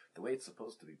everything the way it's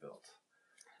supposed to be built.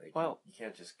 Like, you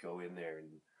can't just go in there and,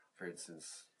 for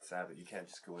instance, Sabbath, you can't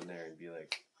just go in there and be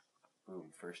like,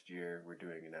 boom, first year we're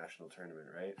doing a national tournament,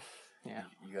 right? Yeah.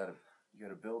 You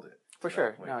gotta build it. For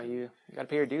sure. No, you gotta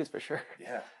pay your dues for sure.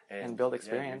 Yeah. And build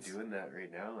experience. Yeah, you're doing that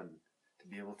right now, and to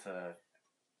be able to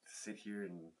sit here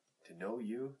and to know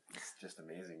you, it's just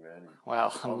amazing, man.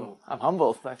 Well, I'm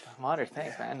humbled. I'm honored.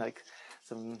 Thanks, man. Like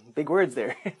some big words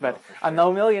there, but sure. I'm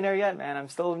no millionaire yet, man. I'm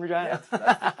still in Regina.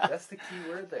 Yeah, that's the key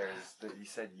word there is that you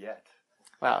said yet.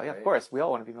 Well, yeah, right? Of course. We all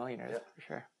want to be millionaires, for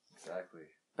sure. Exactly.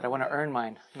 But I want to earn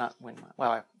mine, not win mine.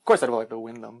 Well, of course I'd like to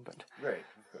win them, but... Right,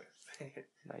 of course.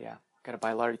 But yeah, got to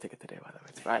buy a lottery ticket today, by the way.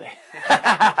 It's Friday.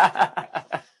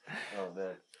 Oh,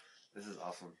 man. This is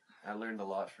awesome. I learned a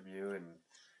lot from you,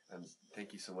 and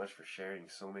thank you so much for sharing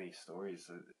so many stories.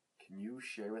 Can you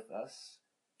share with us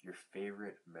your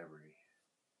favorite memory?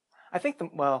 I think,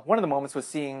 one of the moments was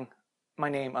seeing my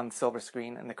name on the silver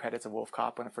screen in the credits of Wolf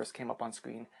Cop when it first came up on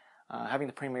screen. Having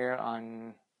the premiere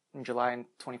in July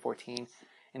 2014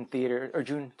 in theater, or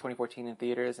June 2014 in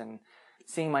theaters, and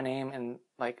seeing my name in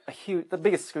like the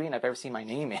biggest screen I've ever seen my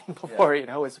name in before, it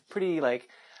was a pretty like,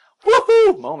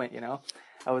 woohoo moment,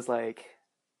 I was like,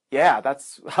 yeah,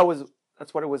 that's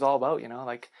what it was all about,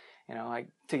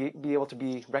 to be able to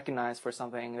be recognized for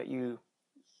something that you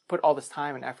put all this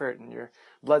time and effort and your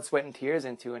blood, sweat, and tears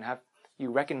into, and have you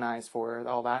recognized for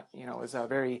all that, is a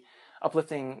very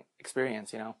uplifting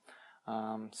experience,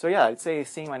 So yeah, I'd say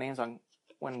seeing my names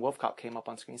when Wolf Cop came up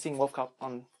on screen, seeing Wolf Cop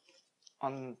on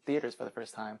theaters for the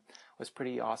first time was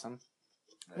pretty awesome.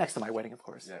 Nice. Next to my wedding, of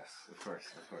course. Yes, of course.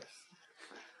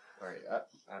 All right,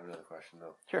 I have another question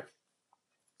though. Sure.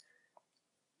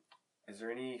 Is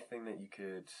there anything that you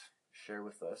could share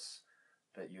with us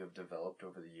that you have developed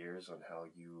over the years on how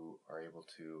you are able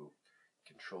to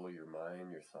control your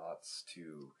mind, your thoughts,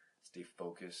 to stay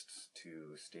focused,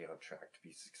 to stay on track to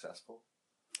be successful?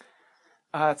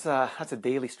 That's a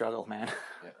daily struggle, man.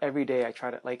 Yeah. Every day I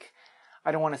try to,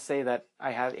 I don't want to say that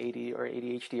I have AD or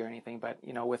ADHD or anything, but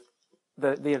with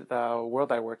the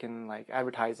world I work in, like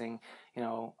advertising,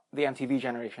 the MTV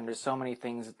generation, there's so many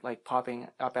things like popping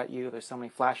up at you. There's so many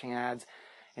flashing ads,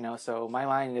 so my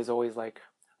mind is always like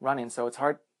running. So it's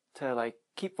hard to like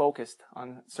keep focused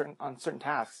on certain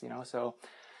tasks, So,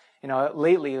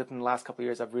 lately within the last couple of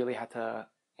years, I've really had to,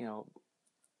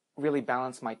 really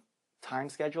balance my time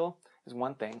schedule is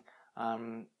one thing.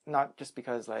 Not just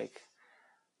because like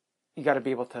you got to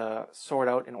be able to sort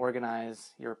out and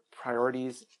organize your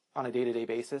priorities on a day-to-day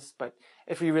basis, but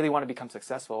if you really want to become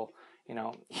successful,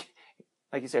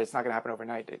 like you said, it's not going to happen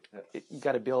overnight. You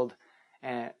got to build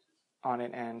on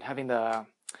it, and having the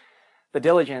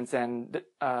diligence and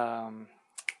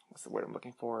what's the word I'm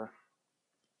looking for?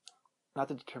 Not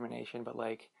the determination, but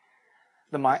like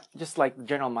just like the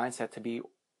general mindset to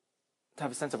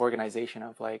have a sense of organization,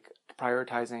 of like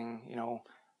prioritizing,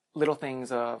 little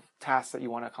things of tasks that you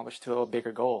want to accomplish to a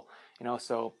bigger goal,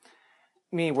 So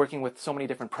me working with so many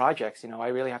different projects, I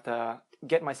really have to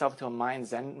get myself into a mind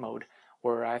zen mode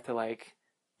where I have to like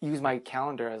use my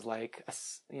calendar as like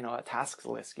a task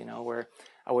list, where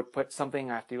I would put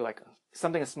something I have to do, like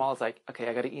something as small as like, okay,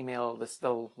 I got to email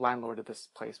the landlord of this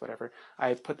place, whatever.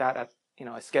 I put that at,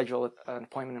 I schedule an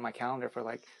appointment in my calendar for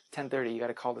like 10:30. You got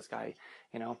to call this guy,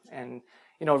 and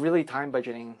really time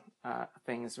budgeting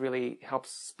things really helps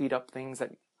speed up things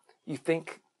that you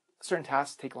think certain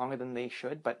tasks take longer than they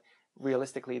should, but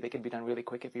realistically they can be done really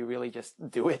quick if you really just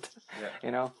do it.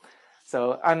 Yeah.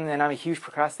 So I'm a huge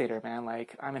procrastinator, man.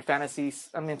 Like I'm in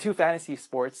 2 fantasy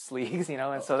sports leagues,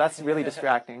 and so that's really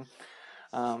distracting.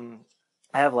 I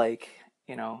have like,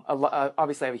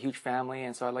 obviously I have a huge family,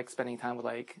 and so I like spending time with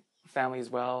like family as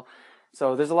well.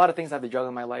 So there's a lot of things I have to juggle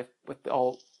in my life with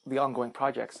all the ongoing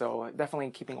projects. So definitely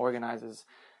keeping organized is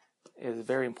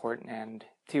very important, and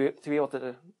to be able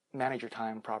to manage your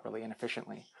time properly and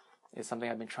efficiently. is something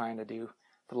I've been trying to do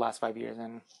for the last 5 years,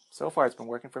 and so far it's been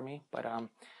working for me. But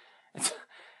it's,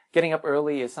 getting up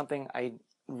early is something I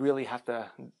really have to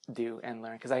do and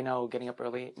learn, because I know getting up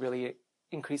early really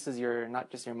increases your, not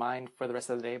just your mind for the rest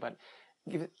of the day, but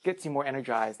gets you more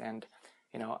energized. And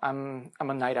I'm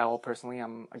a night owl personally.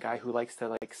 I'm a guy who likes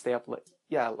to stay up late.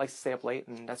 Yeah, likes to stay up late,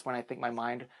 and that's when I think my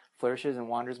mind flourishes and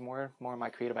wanders more. More of my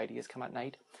creative ideas come at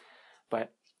night.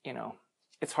 But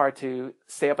it's hard to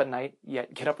stay up at night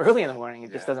yet get up early in the morning.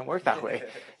 It just doesn't work that way.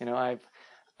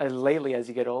 I lately, as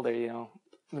you get older,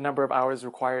 the number of hours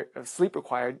of sleep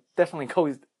required definitely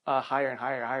goes higher and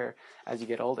higher as you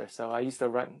get older. So I used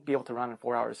to be able to run in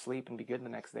 4 hours sleep and be good the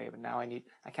next day, but now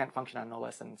I can't function on no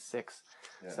less than 6.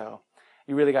 Yeah. So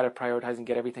you really got to prioritize and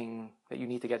get everything that you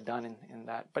need to get done in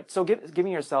that. But so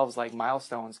giving yourselves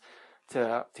milestones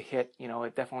to hit,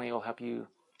 it definitely will help you,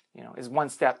 is one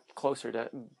step closer to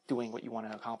doing what you want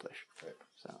to accomplish. Right.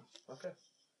 So. Okay.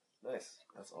 Nice.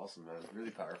 That's awesome, man.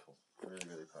 Really powerful. Really,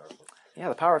 really powerful. Yeah,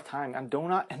 the power of time. And do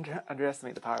not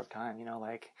underestimate the power of time.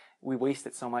 We waste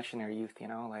it so much in our youth,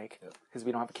 because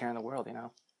we don't have a care in the world,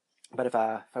 But if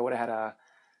I would have had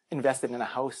invested in a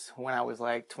house when I was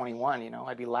 21,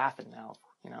 I'd be laughing now,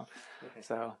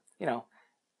 So,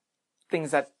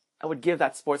 things that I would give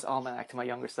that sports almanac to my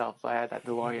younger self if I had that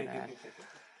DeLorean.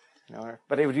 And,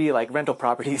 but it would be rental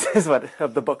properties is what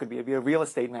the book would be. It'd be a real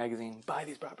estate magazine. Buy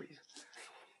these properties.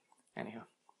 Anyhow.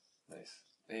 Nice.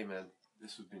 Hey, man,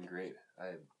 this has been great.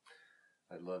 I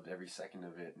loved every second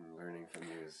of it, and learning from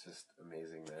you is just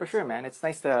amazing, man. For sure, man. It's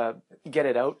nice to get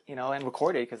it out, and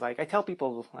record it, because I tell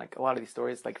people a lot of these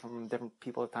stories from different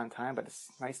people at time to time, but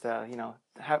it's nice to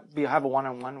have a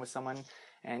one-on-one with someone,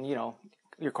 and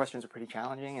your questions are pretty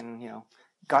challenging, and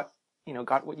got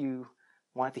what you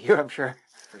wanted to hear, I'm sure.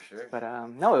 For sure. But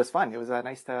no, it was fun. It was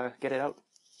nice to get it out.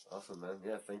 Awesome, man.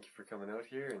 Yeah, thank you for coming out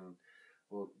here, and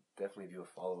we'll definitely do a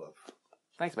follow-up.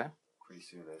 Thanks, man. Pretty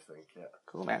soon, I think. Yeah.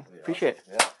 Cool, man. Really Appreciate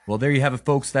awesome. it. Yeah. Well, there you have it,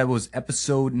 folks. That was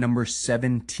episode number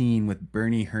 17 with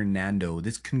Bernie Hernando.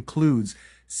 This concludes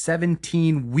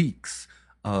 17 weeks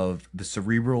of the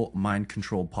Cerebral Mind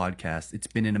Control podcast. It's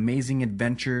been an amazing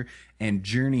adventure and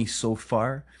journey so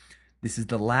far. This is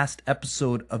the last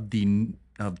episode of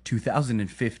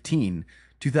 2015.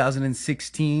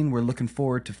 2016, we're looking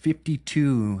forward to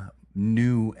 52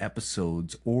 new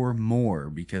episodes or more,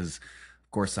 because,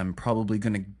 of course, I'm probably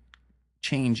going to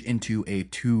change into a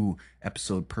 2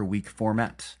 episode per week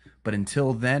format. But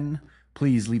until then,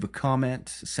 please leave a comment,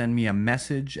 send me a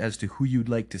message as to who you'd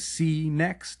like to see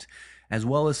next, as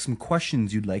well as some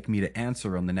questions you'd like me to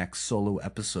answer on the next solo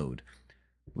episode.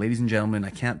 Ladies and gentlemen,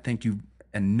 I can't thank you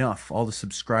enough, all the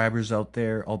subscribers out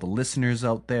there, all the listeners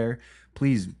out there.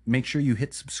 Please make sure you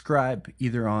hit subscribe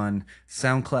either on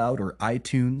SoundCloud or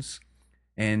iTunes,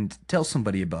 and tell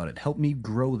somebody about it. Help me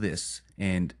grow this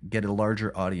and get a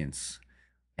larger audience.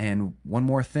 And one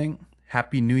more thing,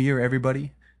 Happy New Year,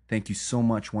 everybody. Thank you so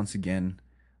much once again.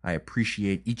 I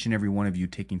appreciate each and every one of you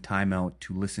taking time out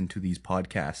to listen to these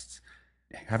podcasts.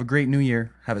 Have a great New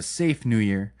Year. Have a safe New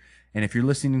Year. And if you're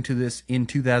listening to this in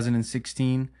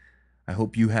 2016, I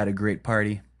hope you had a great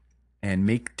party. And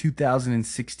make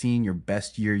 2016 your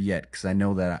best year yet, because I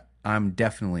know that I'm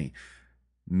definitely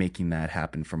making that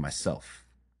happen for myself.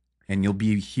 And you'll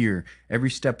be here every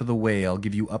step of the way. I'll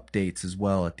give you updates as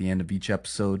well at the end of each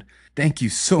episode. Thank you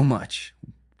so much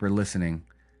for listening.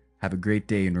 Have a great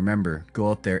day, and remember, go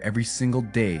out there every single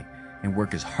day and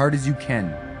work as hard as you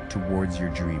can towards your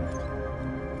dream.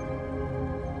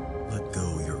 Let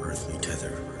go your earthly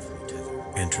tether.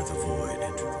 Enter the void,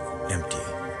 empty,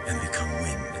 and become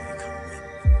wind.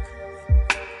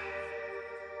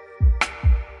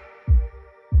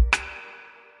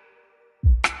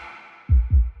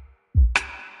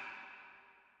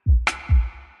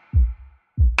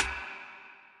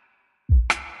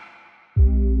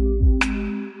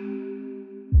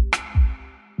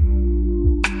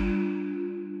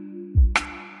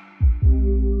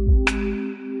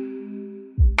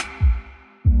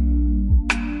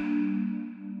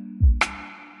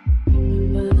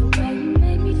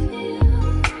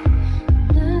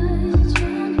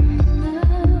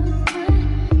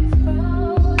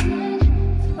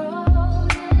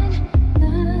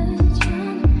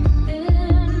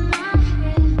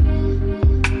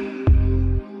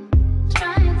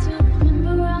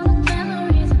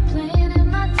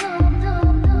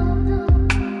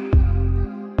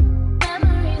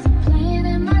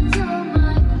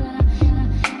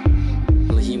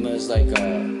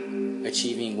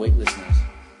 achieving weightlessness.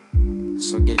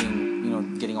 So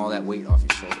getting all that weight off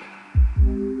your shoulder.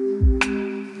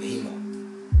 Emo.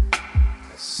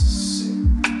 That's sick.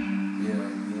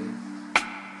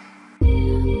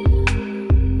 Yeah.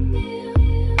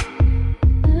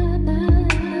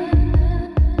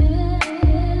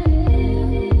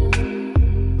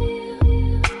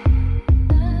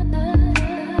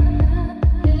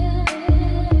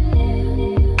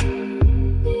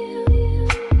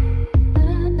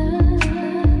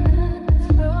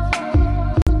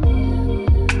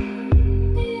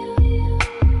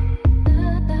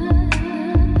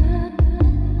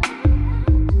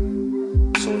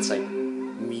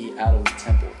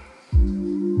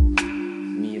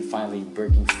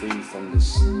 free from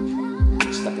this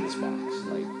being stuck in this box,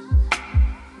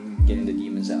 like getting the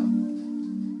demons out.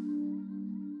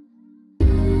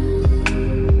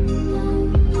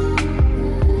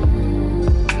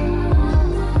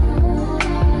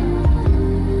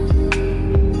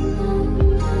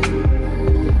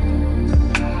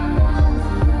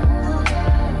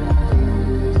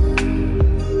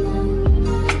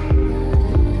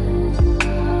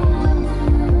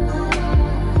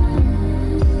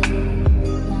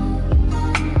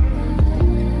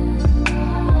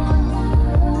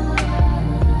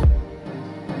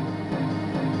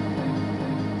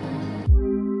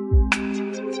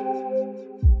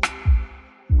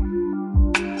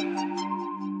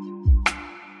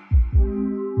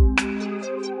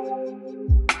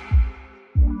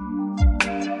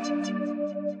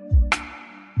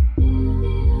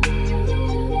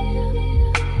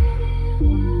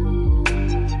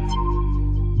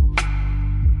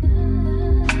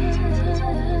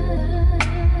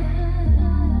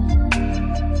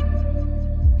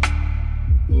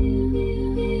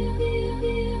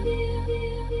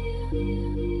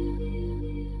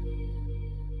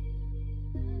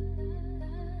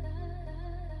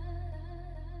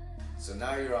 So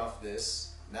now you're off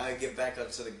this. Now you get back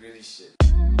onto the gritty shit.